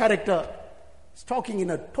kind of character. He's talking in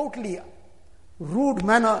a totally rude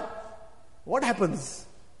manner. What happens?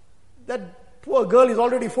 That poor girl is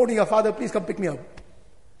already phoning her father, please come pick me up.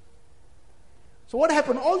 So what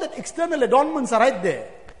happened? All that external adornments are right there.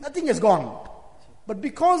 Nothing is gone. But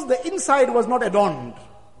because the inside was not adorned,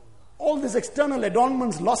 all these external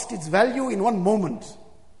adornments lost its value in one moment.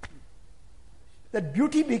 That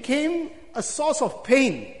beauty became a source of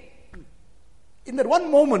pain. In that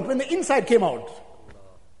one moment when the inside came out.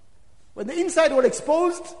 When the inside was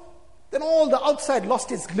exposed, then all the outside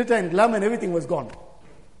lost its glitter and glamour and everything was gone.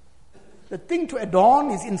 The thing to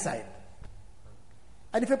adorn is inside.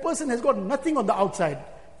 And if a person has got nothing on the outside,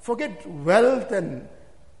 forget wealth and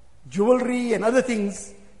jewelry and other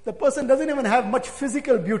things, the person doesn't even have much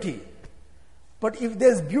physical beauty. But if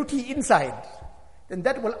there's beauty inside, then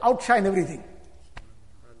that will outshine everything.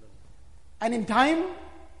 And in time,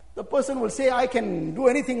 the person will say, I can do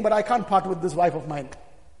anything, but I can't part with this wife of mine.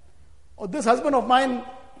 Or this husband of mine,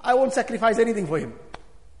 I won't sacrifice anything for him.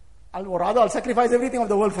 I'll sacrifice everything of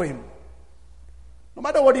the world for him. No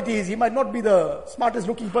matter what it is, he might not be the smartest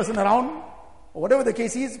looking person around, or whatever the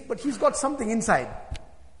case is, but he's got something inside.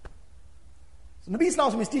 So Nabi Sallallahu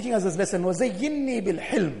Alaihi Wasallam is teaching us this lesson, وَزَيِّنِّي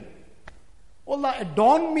بِالْحِلْمِ. Allah,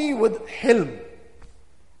 adorn me with hilm.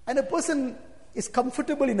 And a person is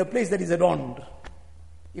comfortable in a place that is adorned.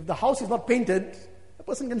 If the house is not painted, a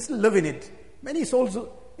person can still live in it. Many souls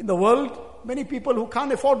in the world, many people who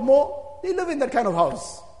can't afford more, they live in that kind of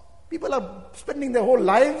house. People are spending their whole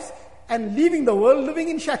lives and leaving the world, living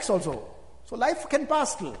in shacks also. So life can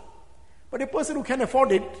pass still. But a person who can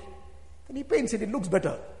afford it, then he paints it, it looks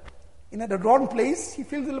better. In an adorned place, he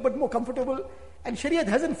feels a little bit more comfortable. And Shariat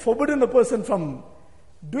hasn't forbidden a person from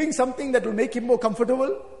doing something that will make him more comfortable,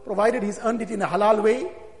 provided he's earned it in a halal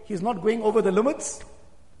way. He's not going over the limits.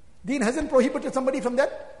 Deen hasn't prohibited somebody from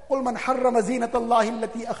that. قُلْ مَنْ حَرَّمَ زِينَةَ اللَّهِ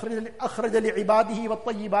الَّتِي أَخْرَجَ لِعِبَادِهِ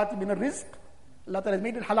وَالطَّيِّبَاتِ مِنَ الرِّزْقِ. Allah Ta'ala has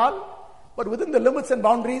made it halal, but within the limits and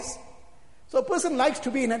boundaries. So a person likes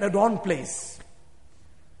to be in an adorned place.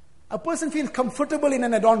 A person feels comfortable in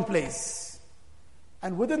an adorned place.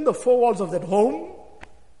 And within the four walls of that home,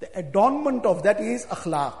 the adornment of that is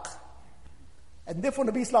akhlaq. And therefore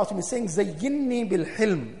Nabi Sallallahu Alaihi Wasallam is saying, Zayyinni bil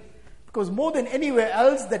hilm. Because more than anywhere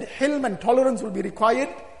else, that hilm and tolerance will be required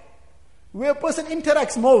where a person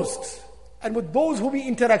interacts most and with those whom he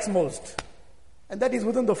interacts most. And that is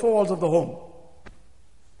within the four walls of the home.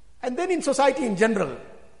 And then in society in general,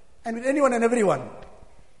 and with anyone and everyone.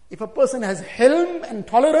 If a person has hilm and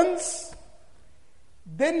tolerance,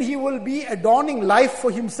 then he will be adorning life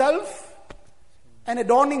for himself and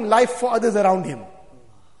adorning life for others around him.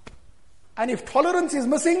 And if tolerance is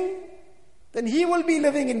missing, then he will be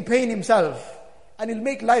living in pain himself and he'll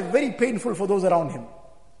make life very painful for those around him.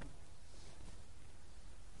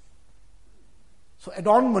 So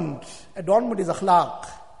adornment is akhlaq.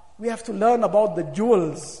 We have to learn about the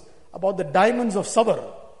jewels, about the diamonds of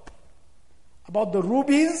sabr, about the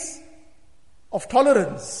rubies of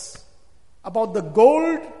tolerance, about the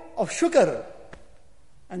gold of shukr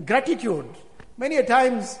and gratitude. Many a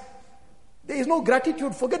times, there is no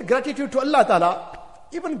gratitude. Forget gratitude to Allah Ta'ala.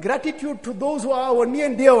 Even gratitude to those who are our near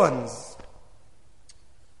and dear ones.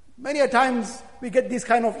 Many a times, we get these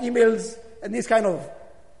kind of emails and these kind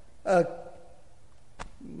of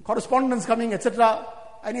correspondence coming, etc.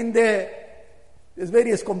 And in there's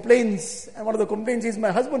various complaints. And one of the complaints is,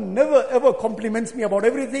 my husband never ever compliments me about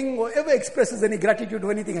everything or ever expresses any gratitude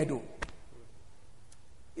to anything I do.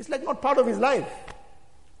 It's like not part of his life.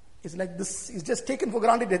 It's like this is just taken for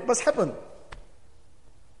granted. It must happen.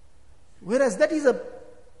 Whereas that is a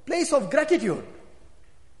place of gratitude.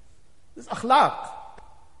 This akhlaq.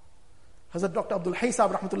 Hazrat Dr. Abdul Hayy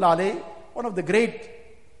Sahib rahmatullah alayhi, one of the great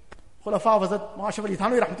Khulafa of Hazrat Muashav Ali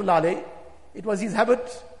Thanwi rahmatullah alayhi, it was his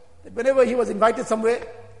habit that whenever he was invited somewhere,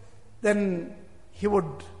 then he would,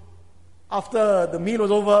 after the meal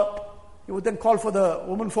was over, he would then call for the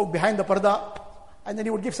women folk behind the parda, and then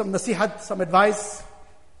he would give some nasihat, some advice,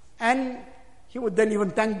 and he would then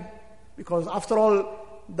even thank, because after all,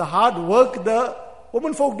 the hard work the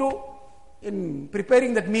women folk do in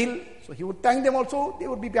preparing that meal, so he would thank them also. They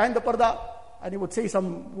would be behind the parda, and he would say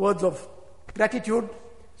some words of gratitude.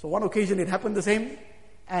 So one occasion it happened the same,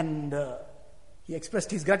 and he expressed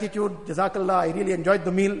his gratitude. Jazakallah, I really enjoyed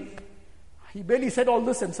the meal. He barely said all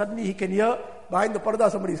this, and suddenly he can hear behind the parda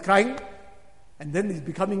somebody is crying, and then it's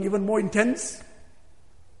becoming even more intense.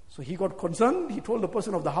 So he got concerned. He told the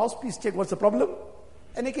person of the house, please check what's the problem.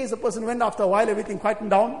 In any case, the person went. After a while, everything quietened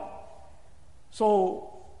down.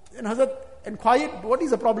 So, and Hazrat inquired, what is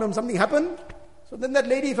the problem? Something happened? So then that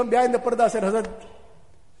lady from behind the parda said, Hazrat,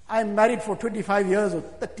 I'm married for 25 years or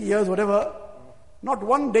 30 years, whatever. Not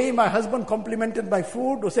one day my husband complimented my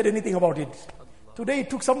food or said anything about it. Today it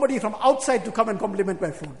took somebody from outside to come and compliment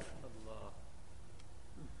my food.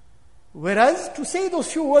 Whereas to say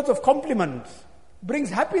those few words of compliment brings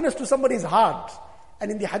happiness to somebody's heart.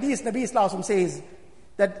 And in the hadith, Nabi Sallallahu Alaihi Wasallam says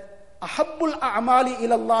that أَحَبُّ الْأَعْمَالِ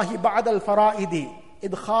إِلَى اللَّهِ بَعْدَ الْفَرَائِدِ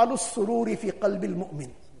إِدْخَالُ السُّرُورِ فِي قَلْبِ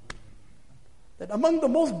الْمُؤْمِنِ. That among the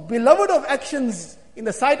most beloved of actions in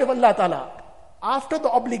the sight of Allah Ta'ala, after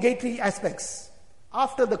the obligatory aspects,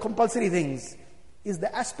 after the compulsory things, is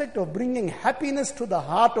the aspect of bringing happiness to the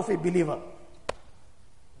heart of a believer.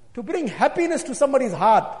 To bring happiness to somebody's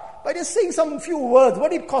heart by just saying some few words.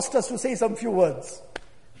 What did it cost us to say some few words?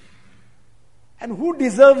 And who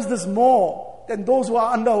deserves this more than those who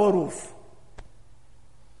are under our roof?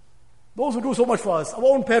 Those who do so much for us, our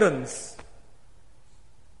own parents,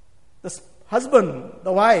 the husband,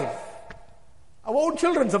 the wife, our own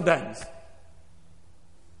children sometimes.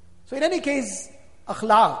 So in any case,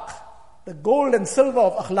 akhlaq, the gold and silver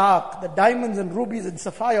of akhlaq, the diamonds and rubies and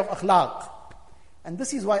sapphire of akhlaq. And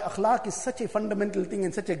this is why akhlaq is such a fundamental thing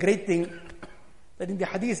and such a great thing, that in the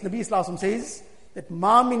hadith, Nabi Sallallahu Alaihi Wasallam says that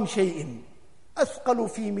مَا مِن شَيْءٍ أَثْقَلُ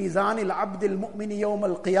فِي مِيزَانِ الْعَبْدِ الْمُؤْمِنِ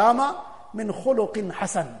يَوْمَ الْقِيَامَةِ مِنْ خُلُقٍ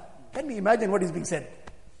حَسَنٍ. Can we imagine what is being said?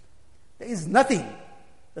 There is nothing.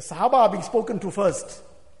 The Sahaba are being spoken to first.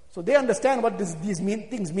 So they understand what these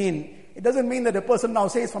things mean. It doesn't mean that a person now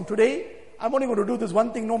says, from today, I'm only going to do this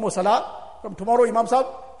one thing, no more salah. From tomorrow, Imam Sahib,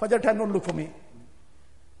 Fajr time, don't look for me.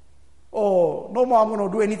 Oh, no more, I'm going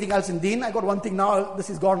to do anything else in deen. I got one thing now, this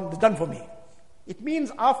is gone, it's done for me. It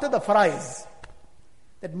means after the faraiz,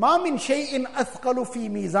 that مَا مِن شَيْءٍ أَثْقَلُ فِي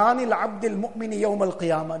مِيزَانِ الْعَبْدِ الْمُؤْمِنِ يَوْمَ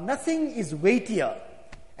الْقِيَامَةِ. Nothing is weightier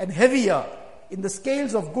and heavier in the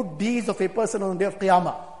scales of good deeds of a person on the day of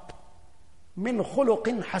Qiyamah. مِنْ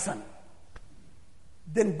خُلُقٍ حَسَنٍ.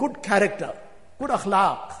 Then good character, good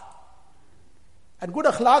akhlaq. And good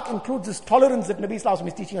akhlaq includes this tolerance that Nabi Sallallahu Alaihi Wasallam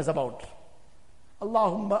is teaching us about.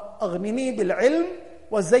 Allahumma aghnini bil ilm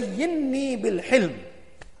wa zayyinni bil hilm.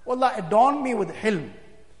 Allah, adorn me with hilm.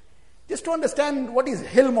 Just to understand what is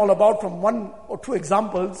hilm all about from one or two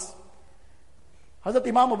examples, Hazrat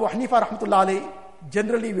Imam Abu Hanifa rahmatullah alayhi,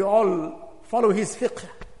 generally we all follow his fiqh.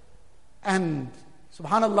 And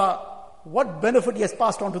subhanallah, what benefit he has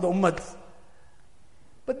passed on to the ummah.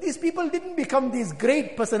 But these people didn't become these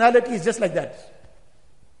great personalities just like that.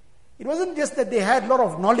 It wasn't just that they had a lot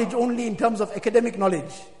of knowledge only in terms of academic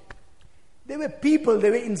knowledge. They were people, they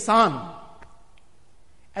were insan.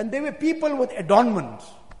 And they were people with adornment.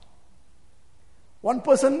 One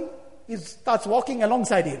person starts walking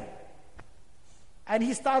alongside him. And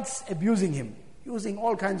he starts abusing him, using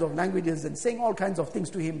all kinds of languages and saying all kinds of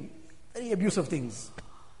things to him, very abusive things.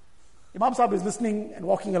 Imam Sahib is listening and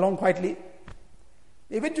walking along quietly.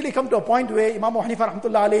 They eventually come to a point where Imam Abu Hanifa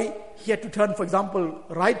rahmatullah alayhi, he had to turn, for example,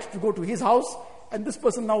 right to go to his house, and this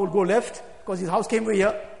person now will go left because his house came over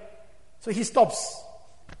here. So he stops.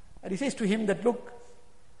 And he says to him that, look,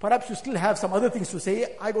 perhaps you still have some other things to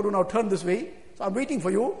say. I got to now turn this way. So I'm waiting for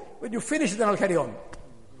you. When you finish, then I'll carry on.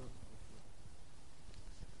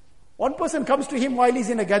 One person comes to him while he's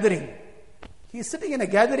in a gathering. He's sitting in a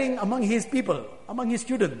gathering among his people, among his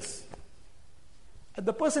students. And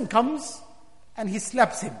the person comes and he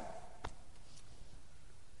slaps him.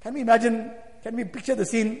 Can we imagine, can we picture the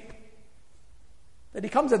scene? That he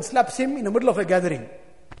comes and slaps him in the middle of a gathering.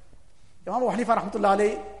 Imam Abu Hanifa rahmatullah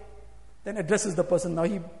alayhi then addresses the person. Now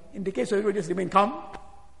he indicates so everybody just remain calm.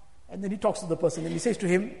 And then he talks to the person and he says to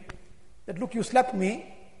him that, look, you slapped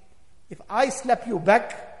me. If I slap you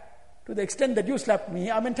back to the extent that you slapped me,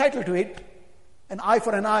 I'm entitled to it. An eye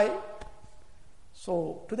for an eye.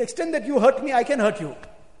 So to the extent that you hurt me, I can hurt you.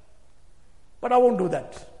 But I won't do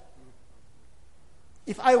that.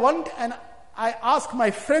 If I want and I ask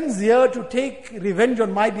my friends here to take revenge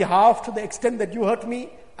on my behalf to the extent that you hurt me,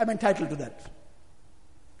 I'm entitled to that.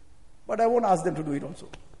 But I won't ask them to do it also.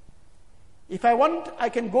 If I want, I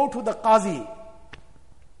can go to the Qazi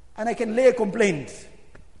and I can lay a complaint.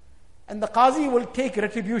 And the Qazi will take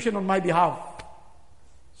retribution on my behalf.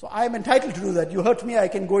 So I am entitled to do that. You hurt me, I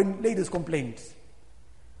can go and lay this complaint.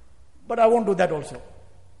 But I won't do that also.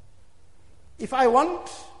 If I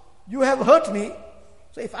want, you have hurt me.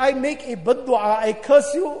 So if I make a bad dua, I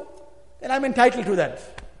curse you, then I'm entitled to that.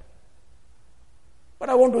 But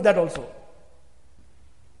I won't do that also.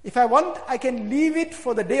 If I want, I can leave it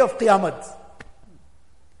for the day of Qiyamah.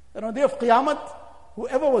 And on the day of Qiyamah,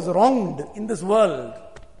 whoever was wronged in this world,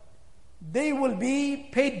 they will be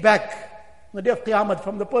paid back on the day of Qiyamah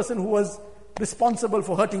from the person who was responsible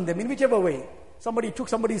for hurting them in whichever way. Somebody took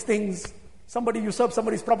somebody's things, somebody usurped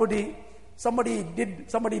somebody's property, somebody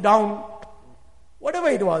did somebody down, whatever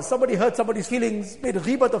it was, somebody hurt somebody's feelings, made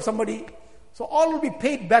ghibat of somebody. So all will be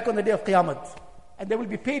paid back on the day of Qiyamah. And they will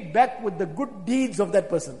be paid back with the good deeds of that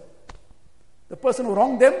person. The person who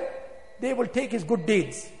wronged them, they will take his good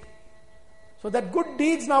deeds. So that good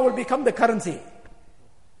deeds now will become the currency.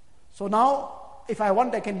 So now, if I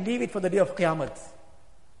want, I can leave it for the day of Qiyamah.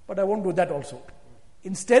 But I won't do that also.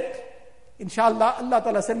 Instead, inshallah, Allah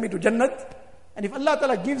Ta'ala send me to Jannat. And if Allah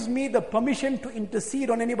Ta'ala gives me the permission to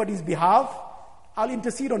intercede on anybody's behalf, I'll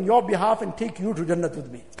intercede on your behalf and take you to Jannat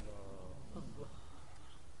with me.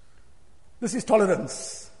 This is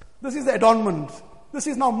tolerance. This is the adornment. This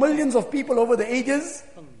is now millions of people over the ages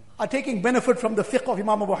are taking benefit from the fiqh of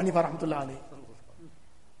Imam Abu Hanifa rahmatullah alayhi.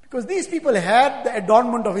 Because these people had the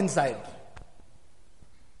adornment of inside.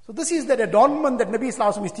 So this is that adornment that Nabi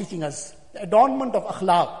Sallallahu Alaihi Wasallam is teaching us. The adornment of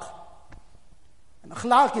akhlaq. And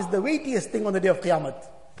akhlaq is the weightiest thing on the day of Qiyamah.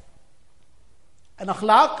 And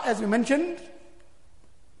akhlaq, as we mentioned,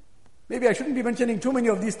 maybe I shouldn't be mentioning too many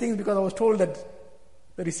of these things because I was told that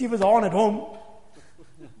the receivers are on at home.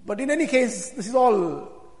 But in any case, this is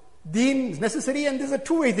all deen is necessary and this is a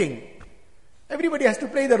two-way thing. Everybody has to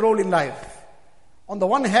play their role in life. On the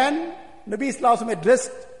one hand, Nabi Sallallahu Alaihi Wasallam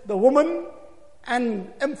addressed the woman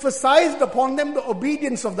and emphasized upon them the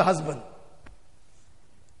obedience of the husband.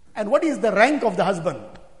 And what is the rank of the husband?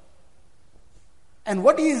 And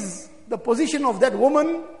what is the position of that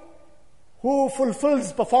woman who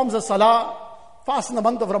performs a salah, fasts in the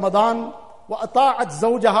month of Ramadan, وَأَطَاعَتْ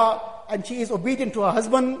زَوْجَهَا, and she is obedient to her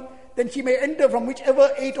husband, then she may enter from whichever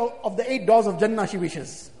of the 8 doors of Jannah she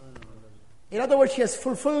wishes. In other words, she has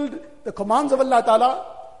fulfilled the commands of Allah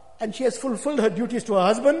Ta'ala and she has fulfilled her duties to her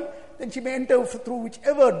husband, then she may enter through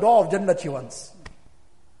whichever door of Jannah she wants.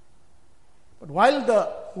 But while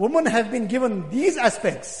the woman has been given these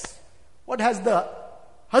aspects, what has the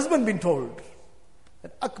husband been told?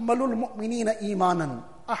 That أَكْمَلُ الْمُؤْمِنِينَ إِيمَانًا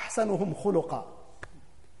أَحْسَنُهُمْ خُلُقًا.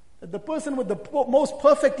 That the person with the most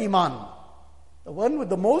perfect iman, the one with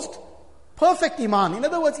the most perfect iman. In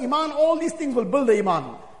other words, iman, all these things will build the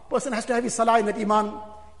iman. Person has to have his salah in that iman.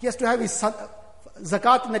 He has to have his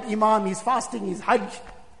zakat in that iman, his fasting, his hajj.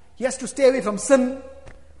 He has to stay away from sin.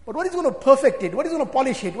 But what is going to perfect it? What is going to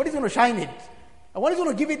polish it? What is going to shine it? And what is going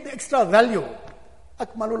to give it extra value?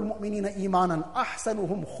 أَكْمَلُ الْمُؤْمِنِينَ إِيمَانًا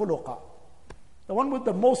أَحْسَنُهُمْ خُلُقًا. The one with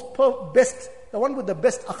the the one with the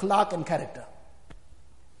best akhlaq and character.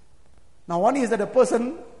 Now one is that a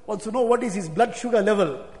person wants to know what is his blood sugar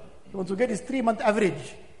level. He wants to get his 3-month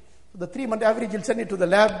average. So the 3-month average, he'll send it to the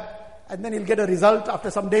lab, and then he'll get a result after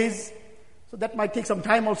some days. So that might take some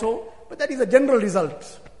time also, but that is a general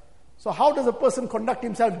result. So how does a person conduct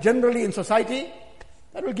himself generally in society?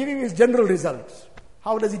 That will give him his general results.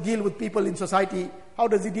 How does he deal with people in society? How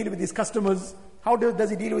does he deal with his customers? How does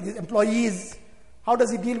he deal with his employees? How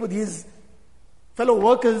does he deal with his fellow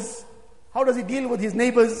workers? How does he deal with his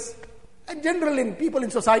neighbors? And general in people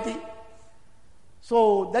in society.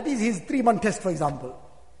 So that is his 3-month test, for example.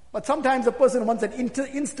 But sometimes a person wants an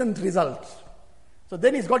instant result. So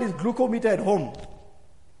then he's got his glucometer at home.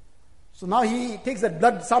 So now he takes that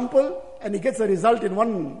blood sample and he gets a result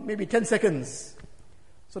in maybe 10 seconds.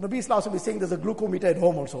 So Nabi Sallallahu Alaihi Wasallam is saying there's a glucometer at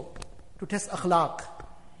home also to test akhlaq.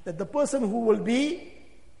 That the person who will be,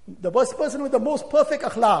 the person with the most perfect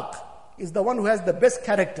akhlaq is the one who has the best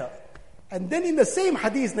character. And then in the same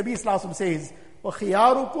hadith, Nabi Sallallahu Alaihi Wasallam says,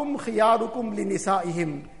 وَخِيَارُكُمْ خِيَارُكُمْ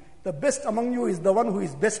لِنِسَائِهِمْ. The best among you is the one who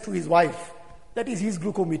is best to his wife. That is his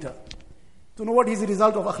glucometer. To know what is the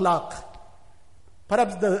result of akhlaq.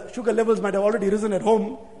 Perhaps the sugar levels might have already risen at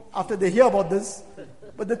home after they hear about this.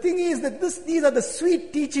 But the thing is that these are the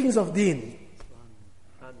sweet teachings of deen.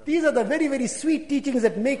 These are the very, very sweet teachings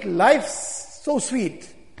that make life so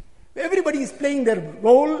sweet. Everybody is playing their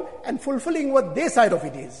role and fulfilling what their side of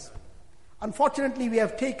it is. Unfortunately, we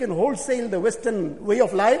have taken wholesale the Western way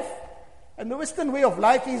of life. And the Western way of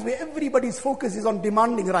life is where everybody's focus is on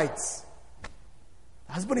demanding rights.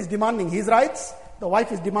 The husband is demanding his rights. The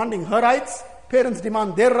wife is demanding her rights. Parents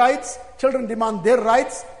demand their rights. Children demand their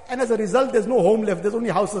rights. And as a result, there's no home left. There's only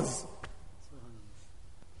houses.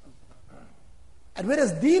 And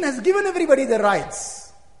whereas Deen has given everybody their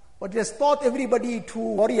rights, but it has taught everybody to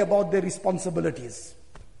worry about their responsibilities.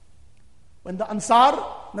 When the Ansar,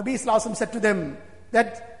 Nabi Sallallahu Alaihi Wasallam said to them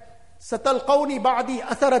that سَتَلْقَوْنِ بَعْدِي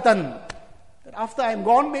أَثَرَةً, that after I'm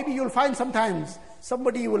gone, maybe you'll find sometimes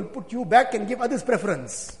somebody will put you back and give others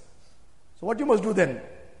preference. So what you must do then?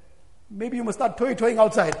 Maybe you must start toying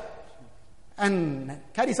outside and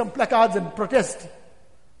carry some placards and protest.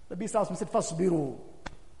 Nabi Sallallahu Alaihi Wasallam said, فَاصْبِرُوا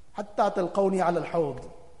حَتَّى تَلْقَوْنِ عَلَى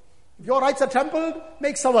الْحَوْضِ. If your rights are trampled,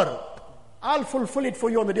 make sabr. I'll fulfill it for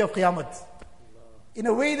you on the day of Qiyamah. In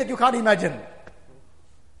a way that you can't imagine.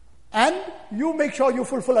 And you make sure you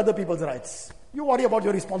fulfill other people's rights. You worry about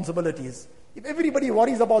your responsibilities. If everybody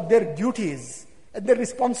worries about their duties and their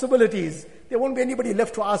responsibilities, there won't be anybody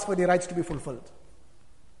left to ask for their rights to be fulfilled.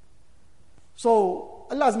 So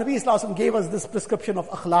Allah's Nabi Sallallahu Alaihi Wasallam gave us this prescription of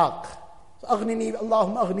akhlaq. So,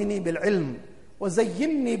 Allahumma aghnini bil ilm wa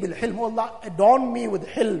zayyinni bil hilm. Oh Allah, adorn me with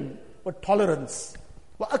hilm, with tolerance.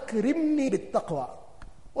 Wa akrimni bit taqwa.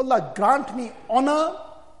 Allah, grant me honor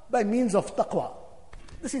by means of taqwa.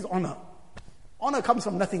 This is honor. Honor comes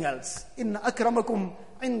from nothing else. Inna akramakum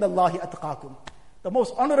indallahi atqakum. The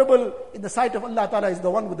most honorable in the sight of Allah Ta'ala is the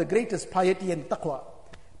one with the greatest piety and taqwa.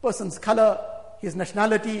 Person's color, his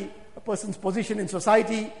nationality, a person's position in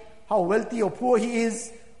society, how wealthy or poor he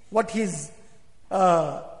is, what his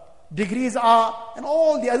degrees are, and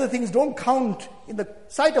all the other things don't count in the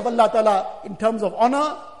sight of Allah Ta'ala in terms of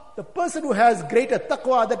honor. The person who has greater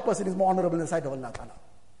taqwa, that person is more honorable in the sight of Allah Ta'ala.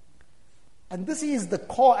 And this is the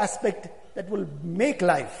core aspect that will make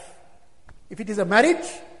life. If it is a marriage,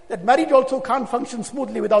 that marriage also can't function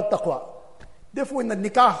smoothly without taqwa. Therefore, in the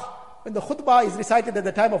nikah, when the khutbah is recited at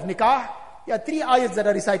the time of nikah, there are 3 ayats that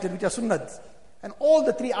are recited, which are sunnats. And all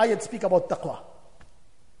the 3 ayats speak about taqwa.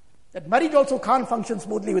 That marriage also can't function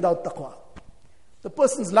smoothly without taqwa. The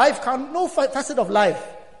person's life no facet of life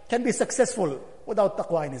can be successful without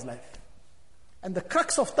taqwa in his life. And the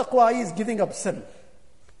crux of taqwa is giving up sin.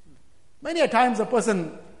 Many a times a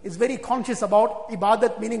person is very conscious about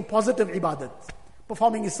ibadat, meaning positive ibadat.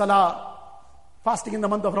 Performing his salah, fasting in the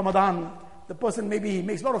month of Ramadan. The person maybe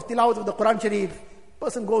makes a lot of tilawat of the Quran Sharif.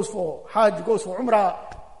 Person goes for hajj, goes for umrah,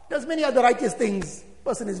 does many other righteous things.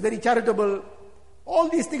 Person is very charitable. All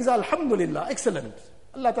these things are alhamdulillah, excellent.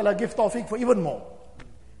 Allah Ta'ala give tawfiq for even more.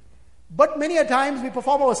 But many a times we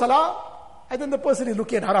perform our salah and then the person is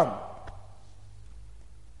looking at haram.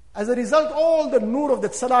 As a result, all the nur of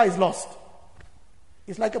that salah is lost.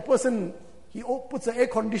 It's like a person, he puts an air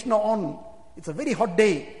conditioner on. It's a very hot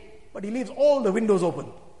day, but he leaves all the windows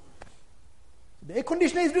open. The air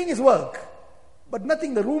conditioner is doing his work, but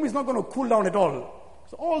nothing, the room is not going to cool down at all.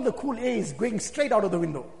 So all the cool air is going straight out of the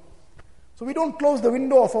window. So we don't close the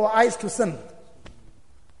window of our eyes to sin.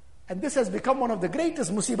 And this has become one of the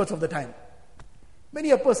greatest musibats of the time.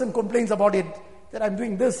 Many a person complains about it, that I'm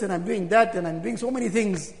doing this and I'm doing that and I'm doing so many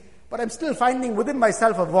things, but I'm still finding within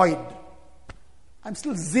myself a void. I'm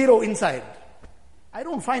still zero inside. I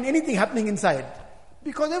don't find anything happening inside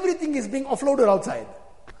because everything is being offloaded outside.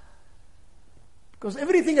 Because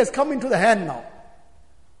everything has come into the hand now.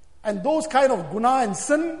 And those kind of guna and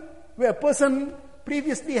sin, where a person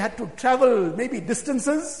previously had to travel maybe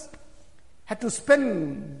distances, had to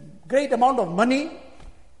spend great amount of money,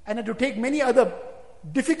 and had to take many other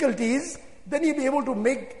difficulties, then he'll be able to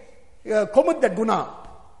commit that guna.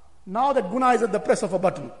 Now that guna is at the press of a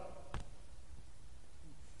button.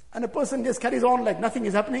 And a person just carries on like nothing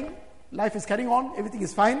is happening. Life is carrying on, everything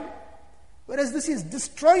is fine. Whereas this is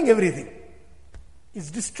destroying everything.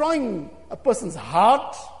 It's destroying a person's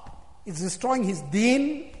heart. It's destroying his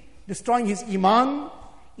deen, destroying his iman.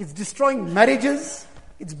 It's destroying marriages.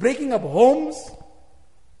 It's breaking up homes.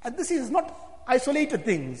 And this is not isolated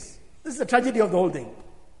things. This is the tragedy of the whole thing.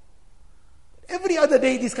 Every other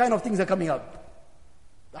day these kind of things are coming up.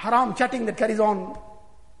 The haram chatting that carries on.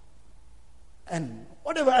 And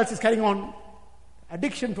whatever else is carrying on.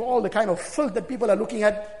 Addiction to all the kind of filth that people are looking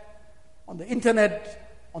at on the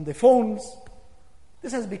internet, on their phones.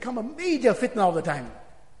 This has become a major fitna of the time.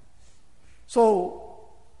 So,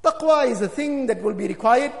 taqwa is a thing that will be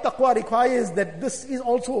required. Taqwa requires that this is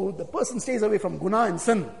also, the person stays away from guna and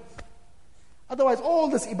sin. Otherwise, all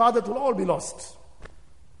this ibadat will all be lost.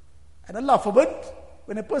 And Allah forbid,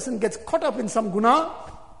 when a person gets caught up in some guna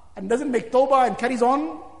and doesn't make tawbah and carries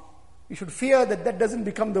on, you should fear that that doesn't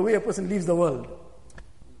become the way a person leaves the world.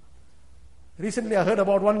 Recently I heard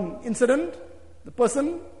about one incident. The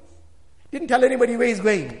person didn't tell anybody where he's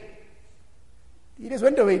going. He just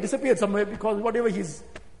went away, disappeared somewhere because whatever his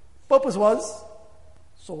purpose was.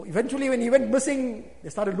 So eventually when he went missing, they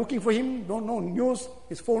started looking for him. No news.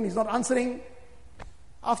 His phone is not answering.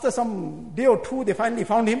 After some day or two, they finally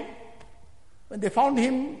found him. When they found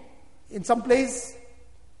him in some place,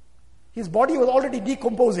 his body was already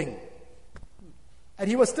decomposing. And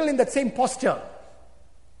he was still in that same posture.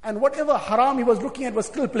 And whatever haram he was looking at was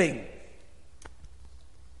still playing.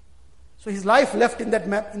 So his life left in that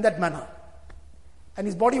manner. And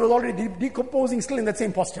his body was already decomposing, still in that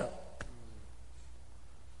same posture.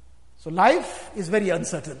 So life is very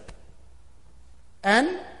uncertain.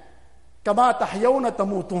 And kama tahyawna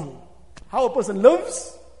tamutun. How a person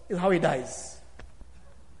lives is how he dies.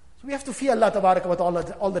 So we have to fear Allah tabaraka wa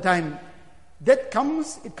ta'ala all the time. Death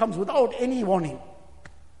comes, it comes without any warning.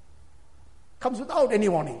 Comes without any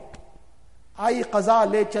warning. Aayi qaza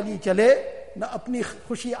le chali chale, na apni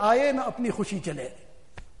khushi aaye, na apni khushi chale.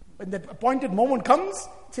 When that appointed moment comes,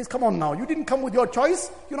 it says, come on now, you didn't come with your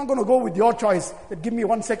choice, you're not going to go with your choice, that give me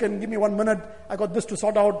 1 second, give me 1 minute, I got this to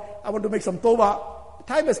sort out, I want to make some tawbah. The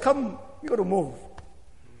time has come, you got to move.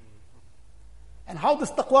 And how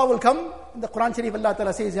this taqwa will come? In the Quran Sharif, Allah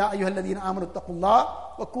Ta'ala says, Ya ayyuhal ladhina amanu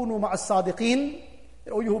taqullah wa kunu ma'as sadiqeen.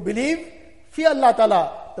 O you who believe, fear Allah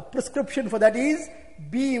Ta'ala. The prescription for that is,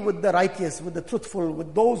 be with the righteous, with the truthful,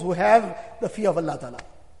 with those who have the fear of Allah Ta'ala.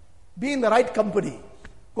 Be in the right company.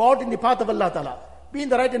 Go out in the path of Allah Ta'ala. Be in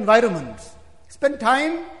the right environment. Spend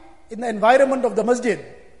time in the environment of the masjid.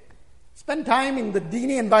 Spend time in the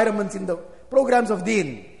deeni environments, in the programs of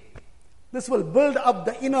deen. This will build up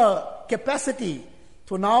the inner capacity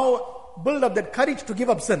to now build up that courage to give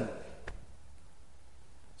up sin.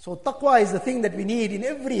 So taqwa is the thing that we need in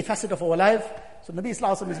every facet of our life. So Nabi Sallallahu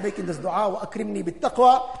Alaihi Wasallam is making this dua, wa akrimni bit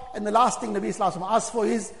taqwa. And the last thing Nabi Sallallahu Alaihi Wasallam asks for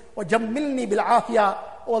is, wa jammilni bil afiyah.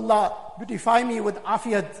 Oh Allah, beautify me with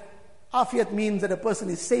afiyat. Afiyat means that a person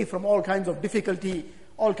is safe from all kinds of difficulty,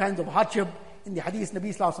 all kinds of hardship. In the hadith,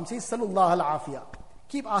 Nabi Sallallahu Alaihi Wasallam says, Sallallahu al-afiyah.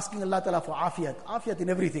 Keep asking Allah Ta'ala for afiyat. Afiyat in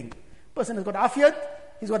everything. Person has got afiyat,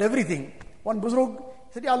 he's got everything. One buzrug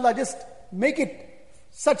said, Ya Allah, just make it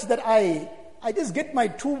such that I just get my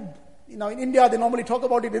two, in India they normally talk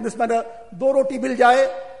about it in this manner, do roti mil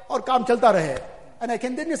jaye aur kaam chalta rahe. And I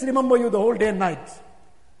can then just remember you the whole day and night.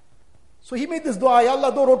 So he made this dua, Ya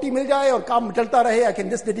Allah, do roti mil jaye aur kaam chalta rahe, I can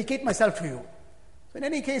just dedicate myself to you. So in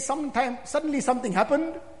any case, suddenly something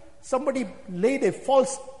happened, somebody laid a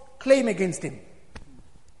false claim against him,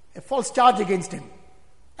 a false charge against him.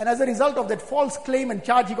 And as a result of that false claim and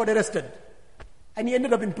charge, he got arrested. And he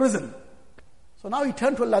ended up in prison. So now he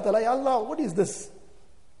turned to Allah Ta'ala, Ya Allah, what is this?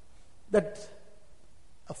 That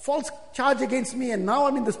a false charge against me and now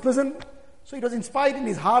I'm in this prison. So it was inspired in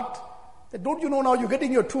his heart that don't you know now you're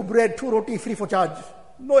getting your 2 bread, 2 roti free for charge.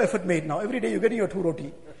 No effort made now. Every day you're getting your 2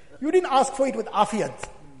 roti. You didn't ask for it with afiyat.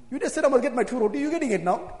 You just said, I must get my 2 roti, you're getting it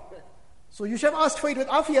now. So you should have asked for it with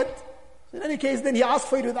afiyat. So in any case, then he asked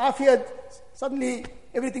for it with afiyat. Suddenly,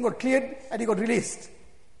 everything got cleared and he got released.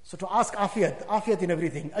 So to ask afiyat in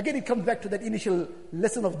everything. Again, it comes back to that initial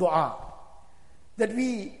lesson of dua. That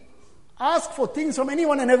we ask for things from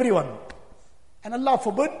anyone and everyone. And Allah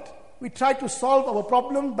forbid, we try to solve our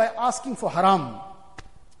problem by asking for haram.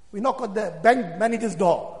 We knock on the bank manager's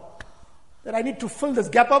door. That I need to fill this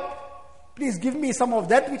gap up. Please give me some of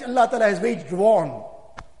that which Allah Ta'ala has waged war on.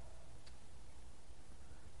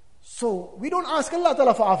 So we don't ask Allah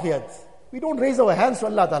Ta'ala for afiyat. We don't raise our hands to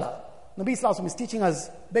Allah Ta'ala. Nabi Sallallahu Alaihi Wasallam is teaching us,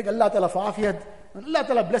 beg Allah Ta'ala for afiyat. When Allah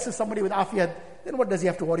Ta'ala blesses somebody with afiyat, then what does he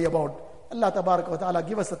have to worry about? Allah Ta'ala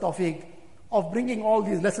give us the tawfiq of bringing all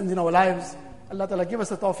these lessons in our lives. Allah Ta'ala give us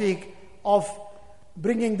the tawfiq of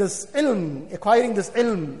bringing this ilm, acquiring this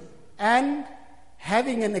ilm, and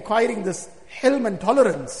having and acquiring this hilm and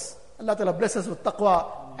tolerance. Allah Ta'ala bless us with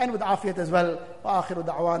taqwa and with afiyat as well. Wa akhiru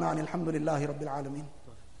da'wana alhamdulillahi rabbil alameen.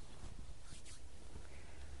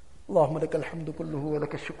 اللهم لك الحمد كله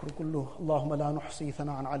ولك الشكر كله اللهم لا نحصي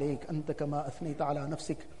ثناء عليك أنت كما أثنيت على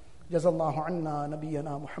نفسك جزى الله عنا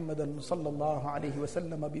نبينا محمدا صلى الله عليه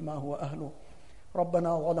وسلم بما هو أهله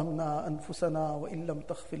ربنا ظلمنا أنفسنا وإن لم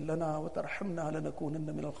تغفر لنا وترحمنا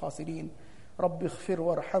لنكونن من الخاسرين رب اغفر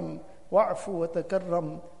وارحم واعف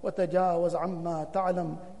وتكرم وتجاوز عما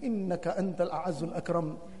تعلم إنك أنت الأعز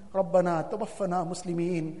الأكرم ربنا توفنا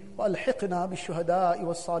مسلمين وألحقنا بالشهداء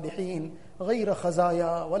والصالحين غير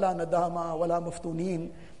خزايا ولا ندامى ولا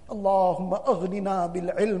مفتونين اللهم أغننا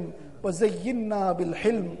بالعلم وزينا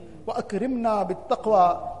بالحلم وأكرمنا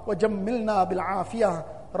بالتقوى وجملنا بالعافية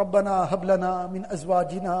ربنا هب لنا من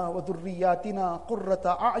أزواجنا وذرياتنا قرة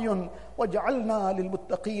أعين واجعلنا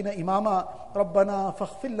للمتقين إماما ربنا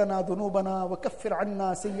فاغفر لنا ذنوبنا وكفر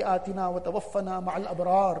عنا سيئاتنا وتوفنا مع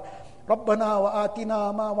الأبرار ربنا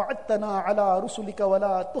وآتنا ما وعدتنا على رسلك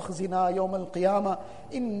ولا تخزنا يوم القيامة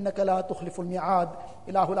إنك لا تخلف الميعاد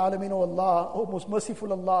إله العالمين والله oh most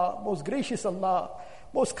merciful Allah, most gracious Allah,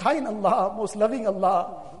 most kind Allah, most loving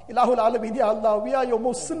Allah. Ilahul Alameen, Ya Allah, we are your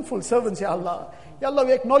most sinful servants, Ya Allah. Ya Allah,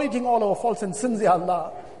 we are acknowledging all our faults and sins, Ya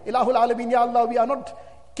Allah. Ilahul Alameen, Ya Allah, we are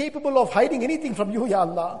not capable of hiding anything from you, Ya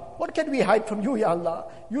Allah. What can we hide from you, Ya Allah?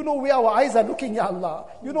 You know where our eyes are looking, Ya Allah.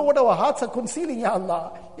 You know what our hearts are concealing, Ya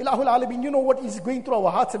Allah. Ilahul Alameen, you know what is going through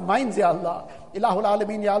our hearts and minds, Ya Allah. Ilahul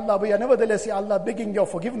Alameen, Ya Allah, we are nevertheless, Ya Allah, begging your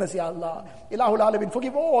forgiveness, Ya Allah. Ilahul Alameen,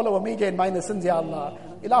 forgive all our major and minor sins, Ya Allah.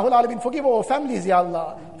 Ilahul Alameen, forgive our families, Ya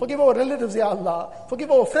Allah. Forgive our relatives, Ya Allah. Forgive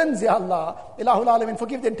our friends, Ya Allah. Ilahul Alameen,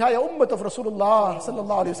 forgive the entire ummah of Rasulullah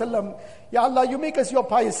sallallahu alayhi wa sallam. Ya Allah, you make us your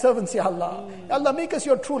pious servants, Ya Allah. Ya Allah, make us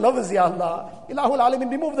your true lovers, Ya Allah. Ilahul Alameen,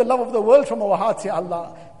 remove the love of the world from our hearts, Ya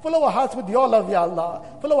Allah. Fill our hearts with your love, Ya Allah.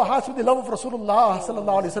 Fill our hearts with the love of Rasulullah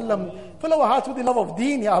sallallahu alayhi wa sallam. Fill our hearts with the love of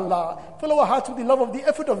deen, Ya Allah. Fill our hearts with the love of the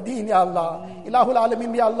effort of deen, Ya Allah. Ilahul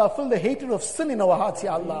Alameen, Ya Allah, fill the hatred of sin in our hearts,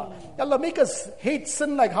 Ya Allah. Ya Allah, make us hate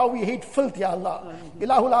sin like how we hate filth, Ya Allah.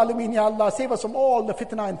 Ilahul Alameen, Ya Allah, save us from all the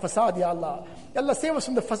fitna and fasad, Ya Allah. Ya Allah, save us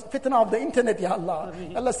from the fitna of the internet, Ya Allah.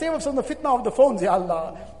 Ya Allah, save us from the fitna of the phones, Ya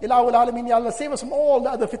Allah. Ilahul Alameen, Ya Allah, save us from all the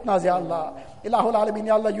other fitnas, Ya Allah. Ilahul Alameen,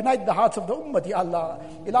 Ya Allah, unite the hearts of the ummah, Ya Allah.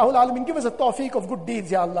 Ilahul Alameen, give us a tawfiq of good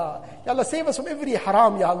deeds, Ya Allah. Ya Allah, save us from every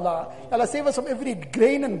haram, Ya Allah. Ya Allah, save us from every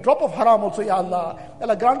grain and drop of haram also, Ya Allah. Ya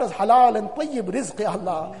Allah, grant us halal and tayyib rizq, Ya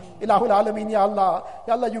Allah. Ilahul Alameen, Ya Allah.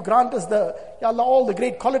 Ya Allah, you grant us Ya Allah, all the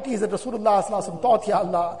great qualities that Rasulullah sallallahu alaihi wasallam taught, Ya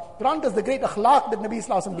Allah. Grant us the great akhlaq that Nabi sallallahu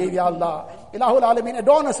alaihi wasallam gave, Ya Allah. Ilahul Alameen,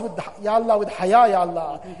 adorn us with, Ya Allah, with haya, Ya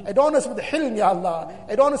Allah. Adorn us with hilm, Ya Allah.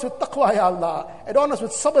 Adorn us with taqwa, Ya Allah. Adorn us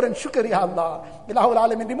with sabr and shukr, Ya Allah. Ilahul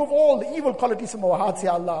Alameen, remove all the evil qualities from our hearts,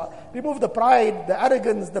 Ya Allah. Remove the pride, the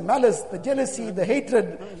arrogance, the malice, the jealousy, the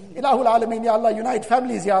hatred. Ilahul Alameen, Ya Allah, unite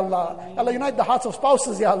families, Ya Allah. Ya Allah, unite the hearts of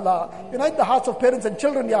spouses, Ya Allah. Unite the hearts of parents and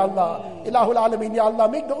children, Ya Allah. Ilahul Alameen, Ya Allah,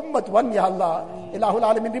 make the ummah one, Ya Allah. Ilahul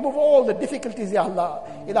Alameen, remove all the difficulties, Ya Allah.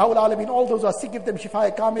 Ilahul Alameen, all those who are sick, give them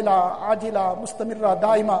shifa kamila, ajila, mustamirra,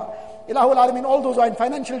 daima. Ilahul Alameen, all those who are in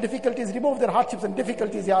financial difficulties, remove their hardships and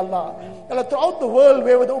difficulties, Ya Allah. Ya Allah, throughout the world,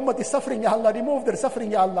 wherever the ummah is suffering, Ya Allah, remove their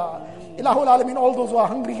suffering, Ya Allah. Ilahul Alameen, all those who are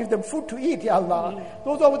hungry, give them food to eat, Ya Allah.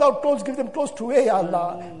 Those who are without clothes, give them clothes to wear, Ya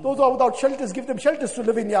Allah. Those who are without shelters, give them shelters to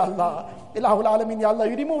live in, Ya Allah. Ilahul Alameen, Ya Allah,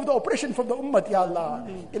 you remove the oppression from the ummah, Ya Allah.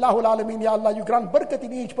 Ilahul Alameen, Ya Allah, you grant barakat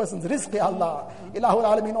in each person's rizq, Ya Allah. Ilahul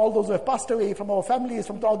Alameen, all those who have passed away from our families,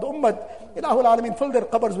 from throughout the ummah, Ilahul Alameen, fill their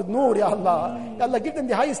qabrs with noor, Ya Allah. Ya Allah, give them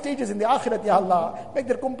the highest stages in the akhirat, Ya Allah. Make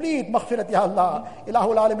their complete maghfirat, Ya Allah.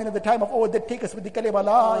 Ilahul Alameen, at the time of our death, take us with the kalima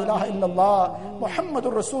la ilaha illallah,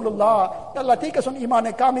 Muhammadur Rasulullah. Ya Allah, take us on iman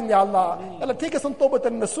kamil, Ya Allah. Ya Allah, take us on tawbat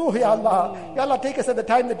and nasuh, Ya Allah. Ya Allah, take us at the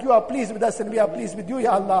time that you are pleased with us and we are pleased with you,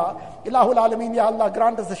 Ya Allah. Ilahul Alameen, Ya Allah,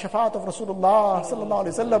 grant us the shafaat of Rasulullah sallallahu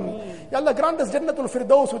alaihi wasallam. Ya Allah, grant us Jannatul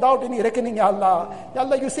Firdaus without any reckoning, Ya Allah. Ya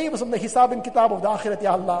Allah, you save us from the hisab and kitab of the akhirat,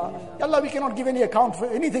 Ya Allah. Ya Allah, we cannot give any account for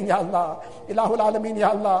anything, Ya Allah. Ilahul Alameen, Ya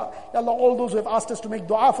Allah. Ya Allah, all those who have asked us to make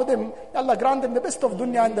dua for them, Ya Allah, grant them the best of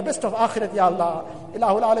dunya and the best of akhirat, Ya Allah.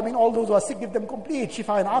 Ilahul Alameen, all those who are sick, give them complete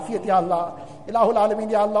shifa and afiyat, Ya Allah. Ilahul Alameen,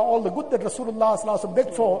 Ya Allah, all the good that Rasulullah sallallahu alaihi wasallam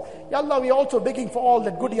begged for, Ya Allah, we are also begging for all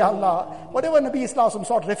that good, Ya Allah. Whatever Nabi sallallahu alaihi wasallam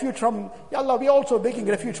sought refuge from, Ya Allah, we are also begging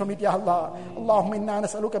refuge from it, Ya Allah. Allahumma inna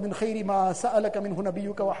nas'aluka min khayri ma sa'alaka minhu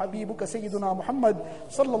nabiyyuka wa habibuka sayyiduna Muhammad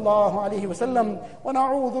sallallahu alaihi wasallam, wa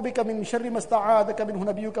na'udhu bika min sharri ma sta'adaka minhu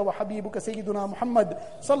nabiyyuka wa habibuka sayyiduna Muhammad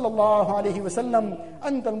sallallahu alaihi wasallam.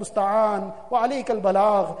 Anta al-musta'an wa alayka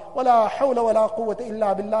al-balagh wa la hawla wa la quwwata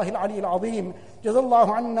illa billahi al-ali al-azim.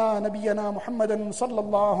 Jazallahu anna nabiyyana Muhammadan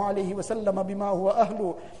sallallahu alaihi wasallam bima huwa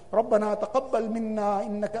ahlu. ربنا تقبل منا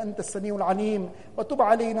إنك أنت السميع العليم وتب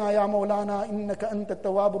علينا يا مولانا إنك أنت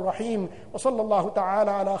التواب الرحيم وصلى الله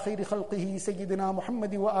تعالى على خير خلقه سيدنا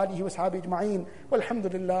محمد وآله وصحبه أجمعين والحمد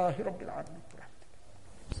لله رب العالمين.